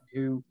Barton,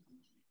 who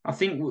I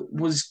think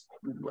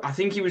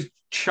he was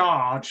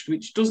charged,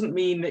 which doesn't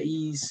mean that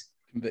he's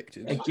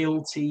convicted,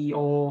 guilty,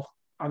 or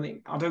I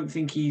don't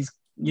think he's.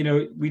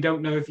 We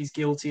don't know if he's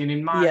guilty, and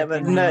in my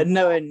opinion, but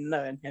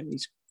knowing him,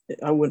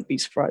 I wouldn't be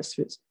surprised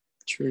if it's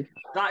true.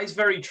 That is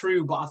very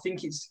true, but I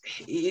think it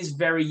is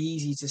very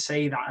easy to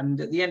say that.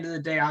 And at the end of the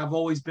day, I've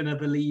always been a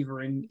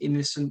believer in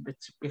innocent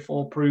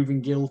before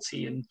proven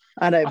guilty. And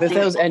I know, but if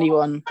there was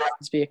anyone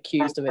to be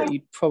accused of it,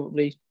 you'd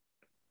probably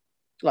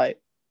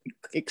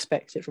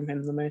expect it from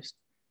him the most.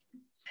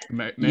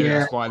 Maybe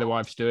that's why the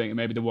wife's doing it.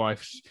 Maybe the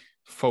wife's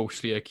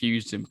falsely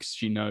accused him because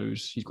she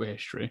knows he's got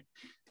history.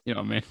 You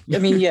know what I mean? I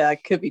mean, yeah,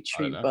 it could be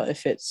true, but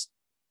if it's,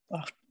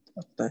 I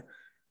don't know.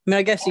 I mean,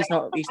 I guess he's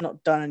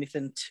not done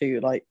anything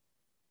too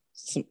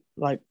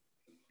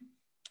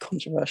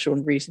controversial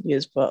in recent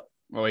years, but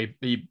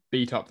he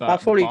beat up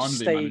that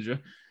Barnsley manager.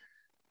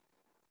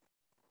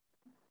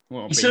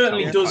 He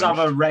certainly does have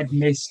a red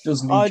mist,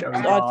 doesn't he? I'd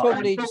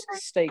probably just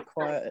stay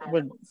quiet.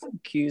 Wouldn't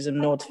accuse him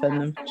nor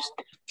defend them.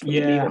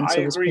 I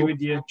agree with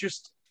you.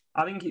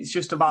 I think it's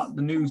just about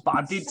the news, but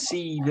I did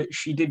see that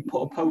she did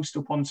put a post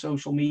up on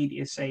social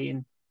media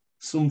saying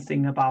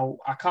something about,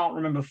 I can't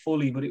remember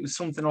fully, but it was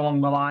something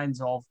along the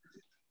lines of,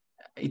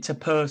 it's a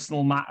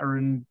personal matter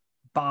and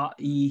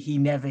he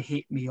never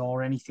hit me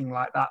or anything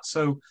like that.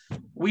 So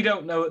we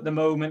don't know at the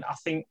moment. I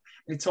think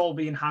it's all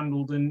being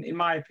handled, and in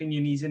my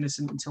opinion, he's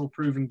innocent until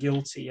proven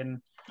guilty.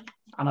 And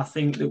I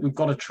think that we've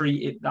got to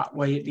treat it that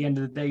way at the end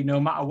of the day,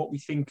 no matter what we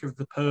think of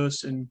the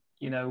person,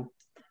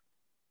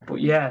 But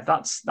yeah,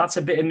 that's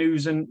a bit of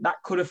news, and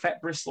that could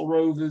affect Bristol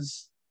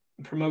Rovers'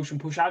 promotion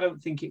push. I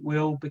don't think it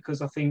will,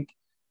 because I think,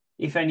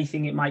 if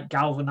anything, it might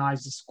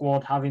galvanise the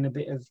squad having a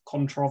bit of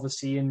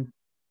controversy, and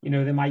he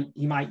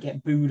might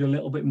get booed a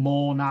little bit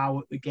more now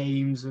at the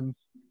games, and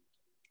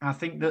I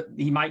think that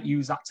he might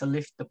use that to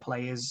lift the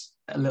players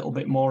a little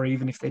bit more,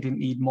 even if they didn't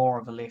need more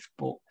of a lift.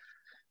 But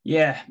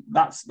yeah,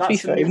 that's. To be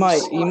fair, he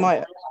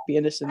might be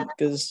innocent,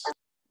 because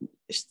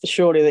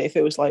surely if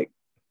it was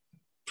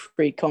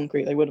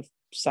pre-concrete, they would have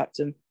sacked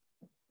him.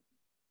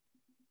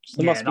 So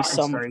there must be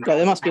some.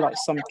 There must be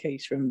some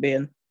case for him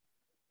being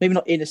maybe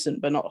not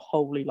innocent, but not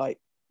wholly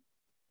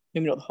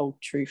maybe not the whole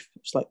truth.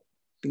 It's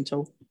being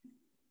told.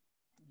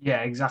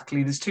 Yeah,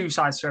 exactly. There's two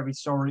sides to every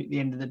story at the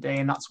end of the day,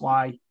 and that's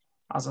why,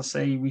 as I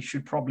say, we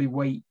should probably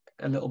wait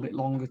a little bit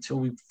longer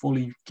till we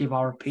fully give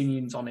our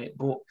opinions on it.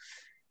 But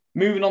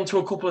moving on to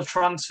a couple of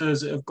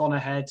transfers that have gone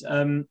ahead.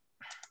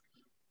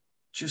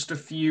 Just a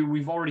few.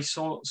 We've already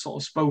sort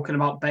of spoken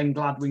about Ben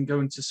Gladwin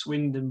going to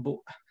Swindon, but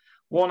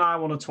one I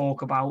want to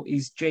talk about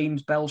is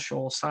James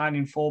Belshaw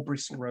signing for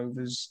Bristol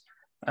Rovers.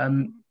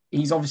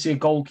 He's obviously a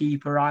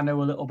goalkeeper I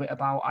know a little bit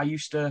about. I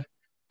used to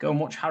go and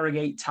watch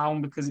Harrogate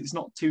Town because it's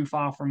not too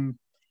far from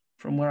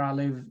where I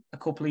live a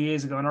couple of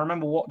years ago. And I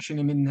remember watching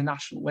him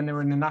when they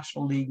were in the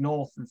National League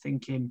North and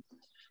thinking,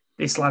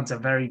 this lad's a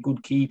very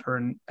good keeper.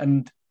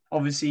 And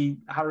obviously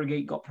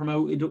Harrogate got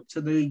promoted up to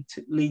the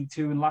League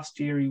Two, and last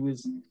year he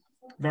was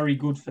very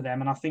good for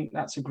them. And I think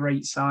that's a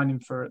great signing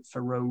for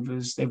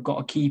Rovers. They've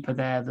got a keeper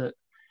there that,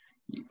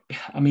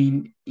 I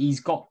mean,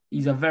 he's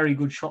a very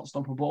good shot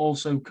stopper, but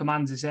also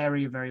commands his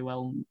area very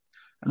well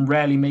and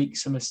rarely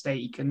makes a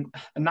mistake. And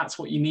that's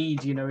what you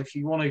need. You know, if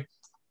you want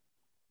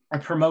a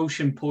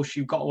promotion push,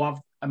 you've got to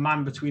have a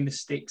man between the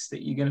sticks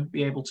that you're going to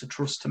be able to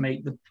trust to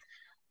make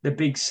the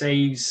big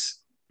saves,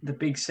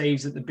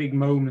 at the big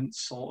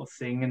moments, sort of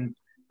thing. And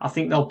I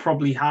think they'll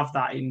probably have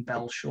that in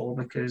Belshaw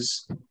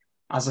because,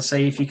 as I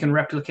say, if you can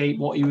replicate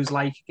what he was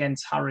like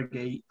against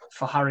Harrogate,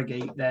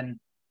 then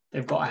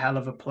they've got a hell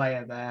of a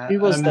player there. Who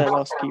was their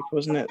last keeper,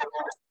 wasn't it?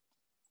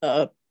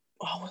 I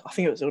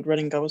think it was old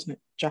Reading guy, wasn't it?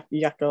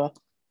 Jackie Yakola.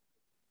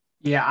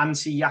 Yeah,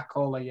 Ansi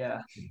Yakola,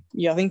 yeah.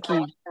 Yeah, I think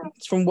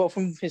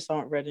from his time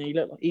at Reading,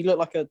 he looked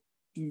like a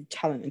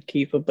talented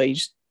keeper, but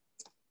he's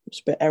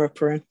a bit error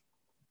prone.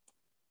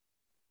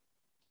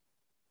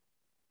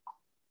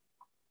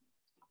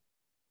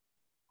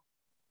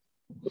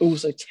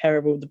 Also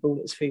terrible with the ball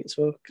at his feet as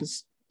well,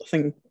 because I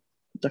can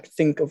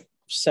think of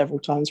several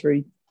times where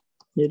he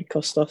nearly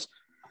cost us.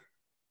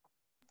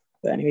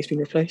 But anyway, he's been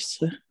replaced.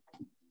 So.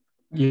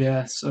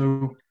 Yeah,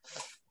 so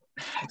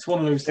it's one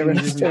of those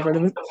things.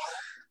 Irrelevant.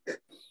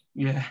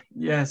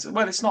 Yeah. So,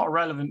 well, it's not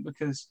irrelevant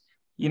because,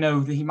 you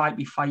know, he might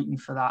be fighting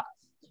for that.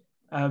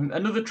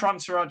 Another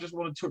transfer I just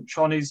want to touch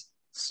on is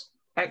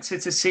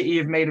Exeter City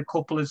have made a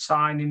couple of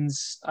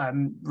signings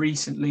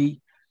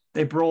recently.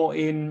 They brought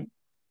in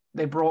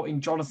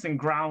Jonathan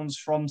Grounds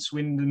from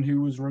Swindon,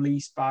 who was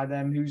released by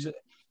them, who's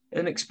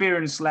an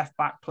experienced left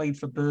back, played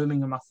for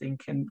Birmingham, I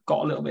think, and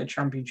got a little bit of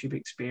championship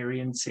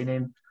experience in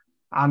him.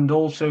 And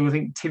also, I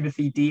think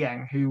Timothy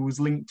Dieng, who was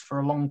linked for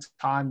a long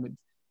time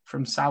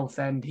from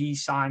Southend, he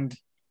signed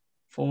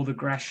for the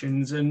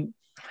Greshams. And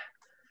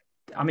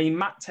I mean,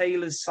 Matt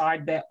Taylor's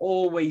side, they're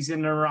always in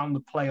and around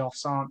the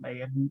playoffs, aren't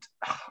they? And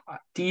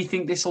do you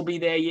think this will be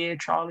their year,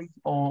 Charlie?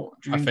 Or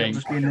do you think it'll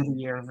just be another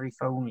year of if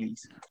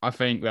onlys? I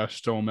think they'll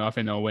storm it. I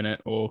think they'll win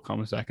it or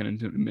come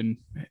second. And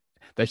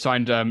they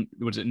signed,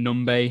 was it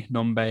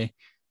Nombe?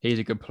 He's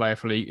a good player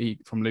from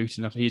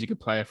Luton. He's a good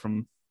player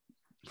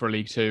for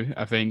League Two.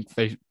 I think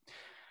they've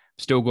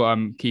still got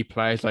key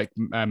players like,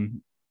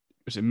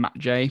 was it Matt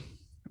J?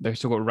 They've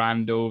still got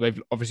Randall.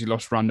 They've obviously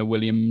lost Randall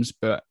Williams,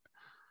 but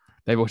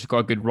they've also got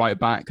a good right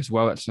back as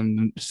well. That's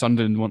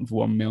Sunderland want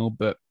for $1 million,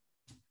 but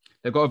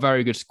they've got a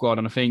very good squad,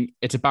 and I think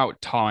it's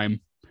about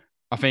time.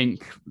 I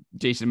think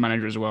decent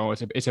manager as well.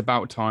 It's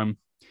about time.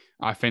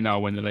 I think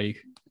they'll win the league,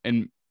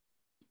 and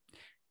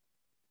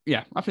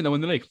yeah, I think they'll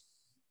win the league.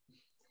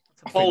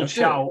 It's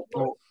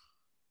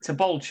a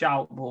bold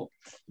shout, but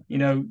you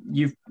know,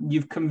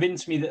 you've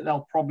convinced me that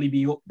they'll probably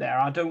be up there.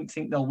 I don't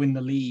think they'll win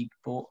the league,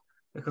 but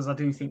because I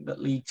do think that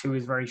League Two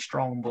is very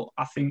strong, but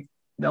I think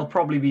they'll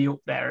probably be up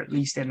there, at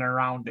least in and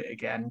around it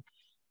again.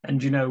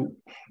 And, you know,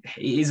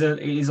 it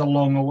is a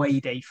long away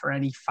day for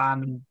any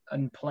fan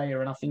and player.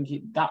 And I think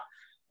that,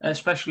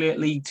 especially at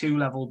League Two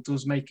level,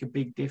 does make a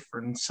big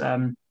difference.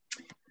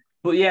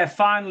 But yeah,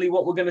 finally,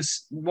 what we're gonna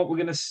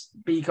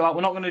speak about.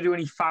 We're not going to do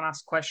any fan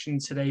asked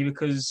questions today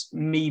because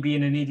me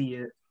being an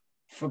idiot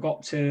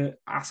forgot to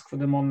ask for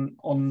them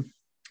on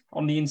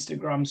the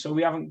Instagram, so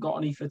we haven't got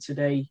any for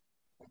today.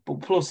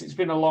 But plus, it's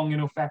been a long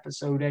enough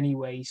episode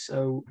anyway,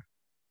 so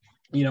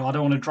you know I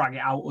don't want to drag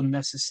it out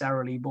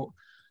unnecessarily. But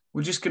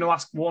we're just going to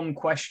ask one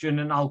question,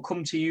 and I'll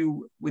come to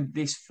you with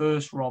this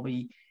first,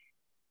 Robbie.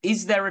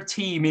 Is there a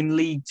team in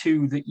League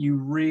Two that you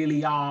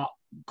really are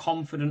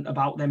confident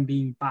about them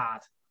being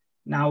bad?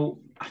 Now,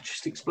 I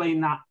just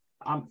explain that.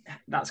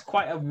 That's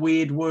quite a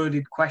weird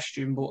worded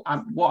question, but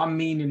what I'm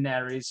meaning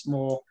there is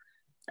more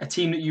a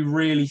team that you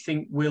really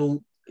think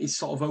is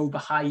sort of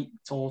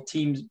overhyped, or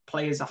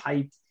players are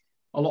hyped.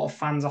 A lot of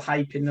fans are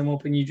hyping them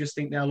up, and you just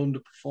think they'll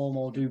underperform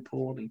or do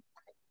poorly.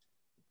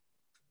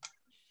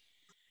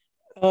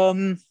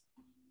 To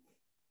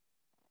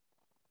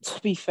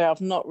be fair, I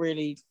don't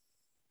really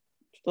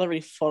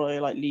follow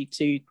like League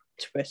Two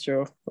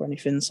Twitter or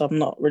anything, so I'm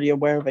not really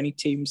aware of any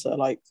teams that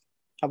are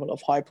have a lot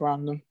of hype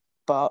around them.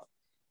 But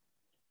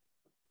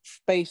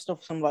based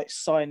off some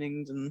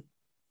signings and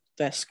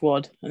their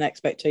squad and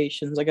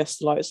expectations, I guess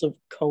the likes of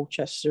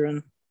Colchester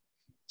and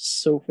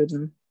Salford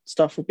and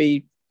stuff will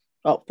be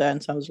up there in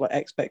terms of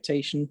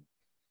expectation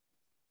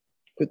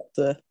with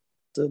the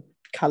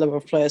caliber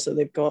of players that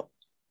they've got.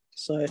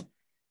 So,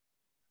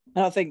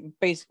 and I think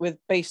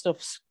based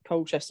off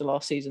Colchester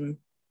last season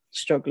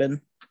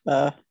struggling,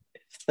 if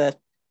their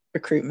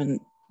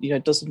recruitment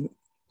doesn't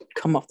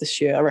come off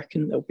this year, I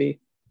reckon there'll be.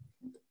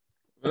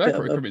 Well,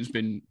 their recruitment's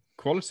been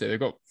quality. They're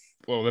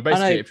basically.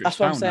 I know, that's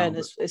what I'm saying.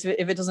 If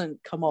it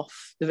doesn't come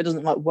off, if it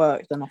doesn't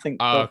work, then I think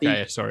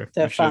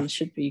their fans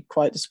should be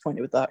quite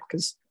disappointed with that,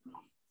 because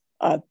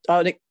I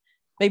would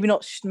maybe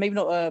not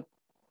a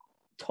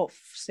top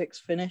 6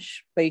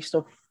 finish based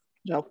off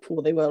how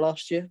poor they were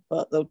last year,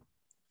 but they'll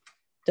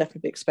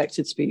definitely be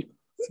expected to be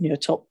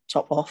top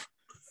half.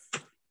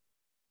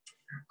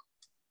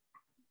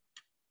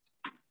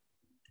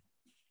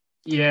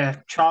 Yeah,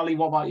 Charlie,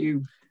 what about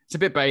you? It's a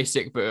bit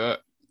basic,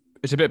 but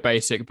it's a bit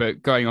basic,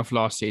 but going off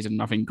last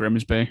season, I think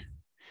Grimsby.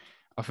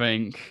 I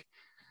think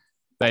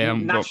they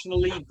National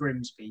League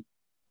Grimsby.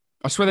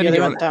 I swear they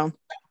went down.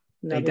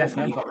 No, they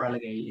definitely got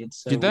relegated.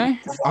 So. Did they?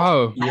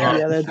 Oh,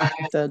 yeah,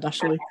 they're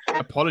nationally.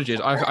 Apologies.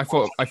 I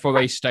thought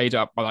they stayed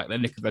up by like the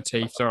nick of their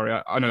teeth.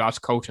 Sorry, I know that's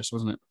Colchester,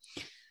 wasn't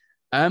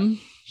it?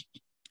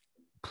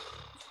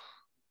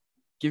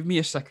 Give me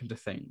a second to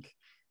think.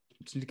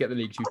 Just need to get the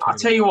League Two. I'll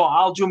tell you what.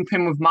 I'll jump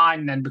in with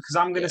mine then because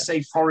I'm going to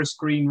say Forest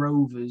Green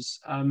Rovers.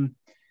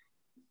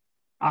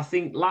 I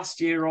think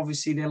last year,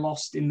 obviously, they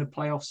lost in the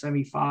playoff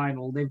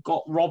semi-final. They've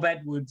got Rob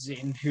Edwards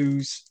in,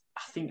 who's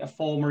I think a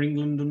former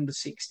England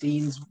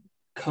under-16s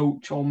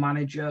coach or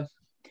manager.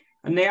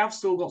 And they have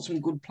still got some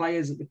good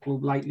players at the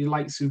club, like the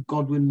likes of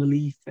Godwin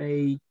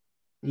Malife.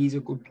 He's a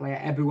good player.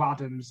 Ebu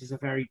Adams is a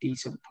very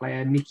decent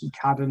player. Nicky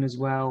Cadden as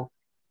well.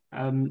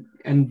 And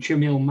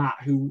Jamil Matt,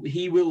 who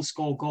he will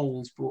score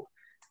goals. But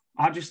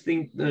I just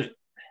think that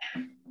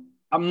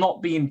I'm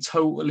not being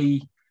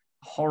totally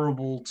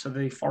horrible to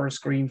the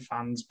Forest Green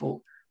fans, but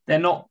they're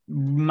not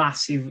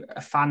massive a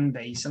fan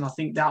base. And I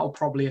think that'll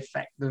probably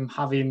affect them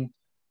having,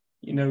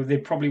 they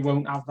probably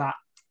won't have that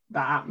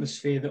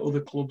atmosphere that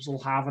other clubs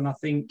will have. And I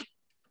think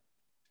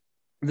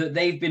that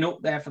they've been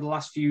up there for the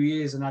last few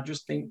years. And I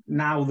just think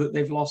now that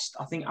they've lost,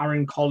 I think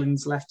Aaron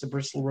Collins left to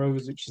Bristol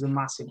Rovers, which is a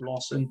massive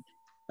loss, and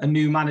a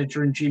new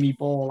manager in Jimmy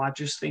Ball. I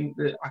just think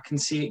that I can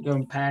see it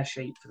going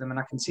pear-shaped for them and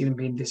I can see them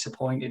being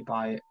disappointed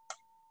by it.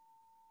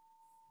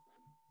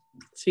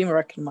 Team I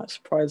reckon might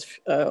surprise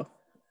I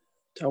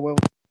will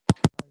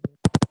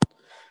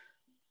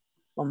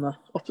on the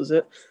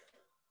opposite.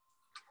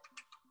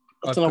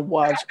 I don't know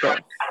why I've just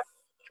got.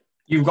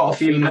 You've got a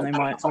feeling that they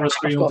might. Forest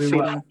Green will do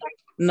well.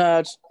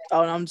 No,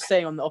 I'm just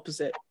saying on the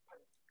opposite.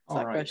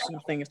 That question. I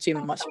think a team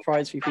that might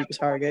surprise a few people is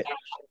Harrogate.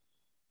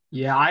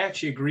 Yeah, I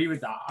actually agree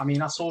with that. I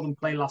mean, I saw them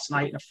play last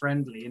night in a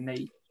friendly,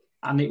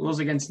 and it was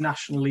against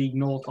National League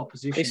North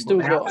opposition. They still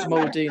got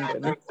Muldoon,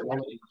 don't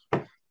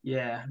they?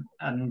 Yeah,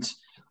 and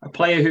a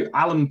player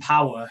Alan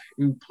Power,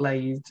 who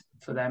played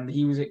for them,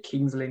 he was at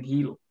Kings Lynn.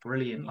 He looked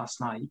brilliant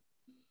last night.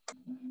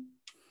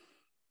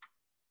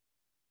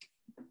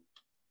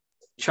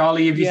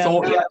 Charlie, have you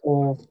thought yet?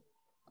 Or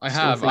I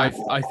have.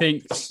 I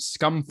think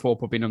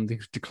Scunthorpe have been on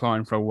the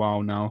decline for a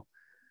while now.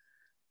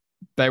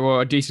 They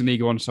were a decent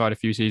League One side a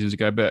few seasons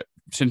ago, but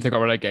since they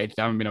got relegated,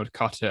 they haven't been able to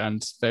cut it,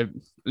 and they're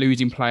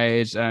losing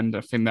players, and I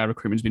think their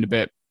recruitment's been a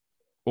bit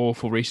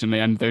awful recently,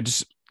 and they're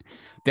just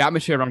the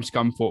atmosphere around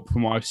Scunthorpe,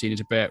 from what I've seen, is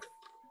a bit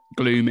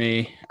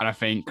gloomy, and I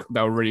think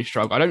they'll really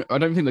struggle. I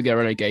don't think they'll get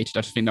relegated.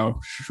 I just think they'll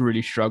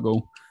really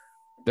struggle.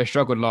 They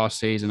struggled last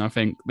season. I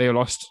think they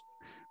lost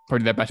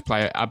probably their best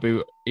player,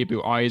 Ibu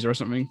Isa or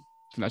something.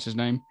 I think that's his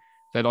name.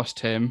 They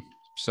lost him,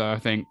 so I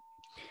think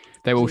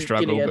they will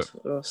struggle. Gilead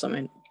or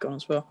something gone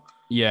as well.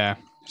 Yeah,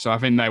 so I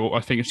think they will.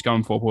 I think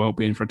Scunthorpe will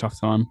be in for a tough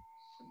time.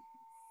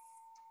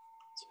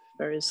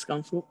 Where is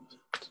Scunthorpe?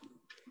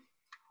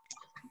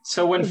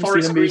 So when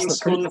Forest Green,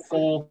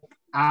 Scunthorpe,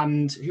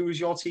 and who was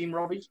your team,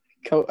 Robbie?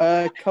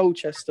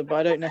 Colchester, but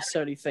I don't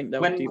necessarily think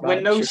they'll do bad.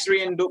 When those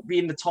three end up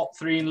being the top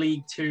three in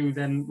League Two,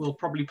 then we'll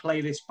probably play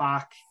this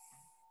back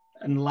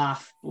and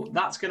laugh. But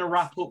that's going to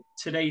wrap up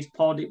today's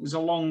pod. It was a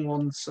long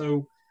one,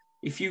 so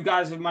if you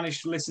guys have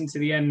managed to listen to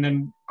the end,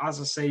 then as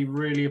I say,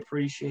 really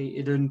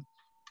appreciated. And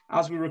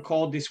as we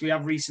record this, we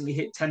have recently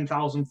hit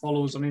 10,000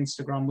 followers on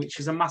Instagram, which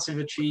is a massive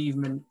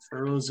achievement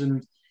for us.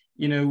 And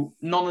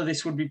none of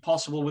this would be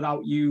possible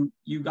without you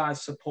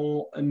guys'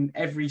 support and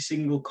every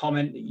single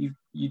comment that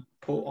you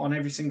put on,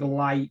 every single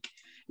like.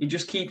 It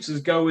just keeps us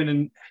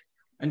going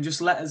and just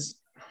let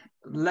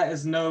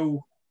us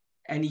know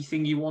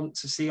anything you want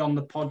to see on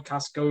the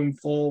podcast going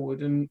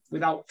forward. And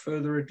without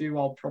further ado,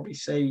 I'll probably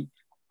say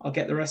I'll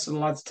get the rest of the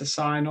lads to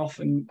sign off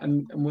and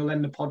we'll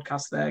end the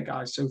podcast there,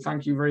 guys. So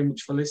thank you very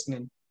much for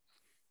listening.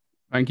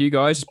 Thank you,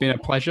 guys. It's been a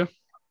pleasure.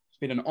 It's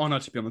been an honour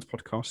to be on this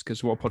podcast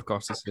because what a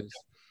podcast this is.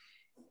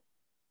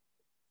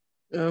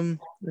 I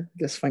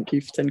guess thank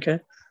you for 10K.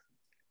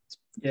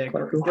 Yeah,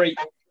 great.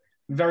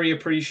 Very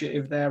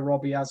appreciative there,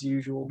 Robbie, as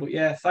usual. But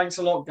yeah, thanks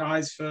a lot,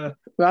 guys, for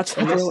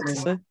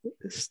listening.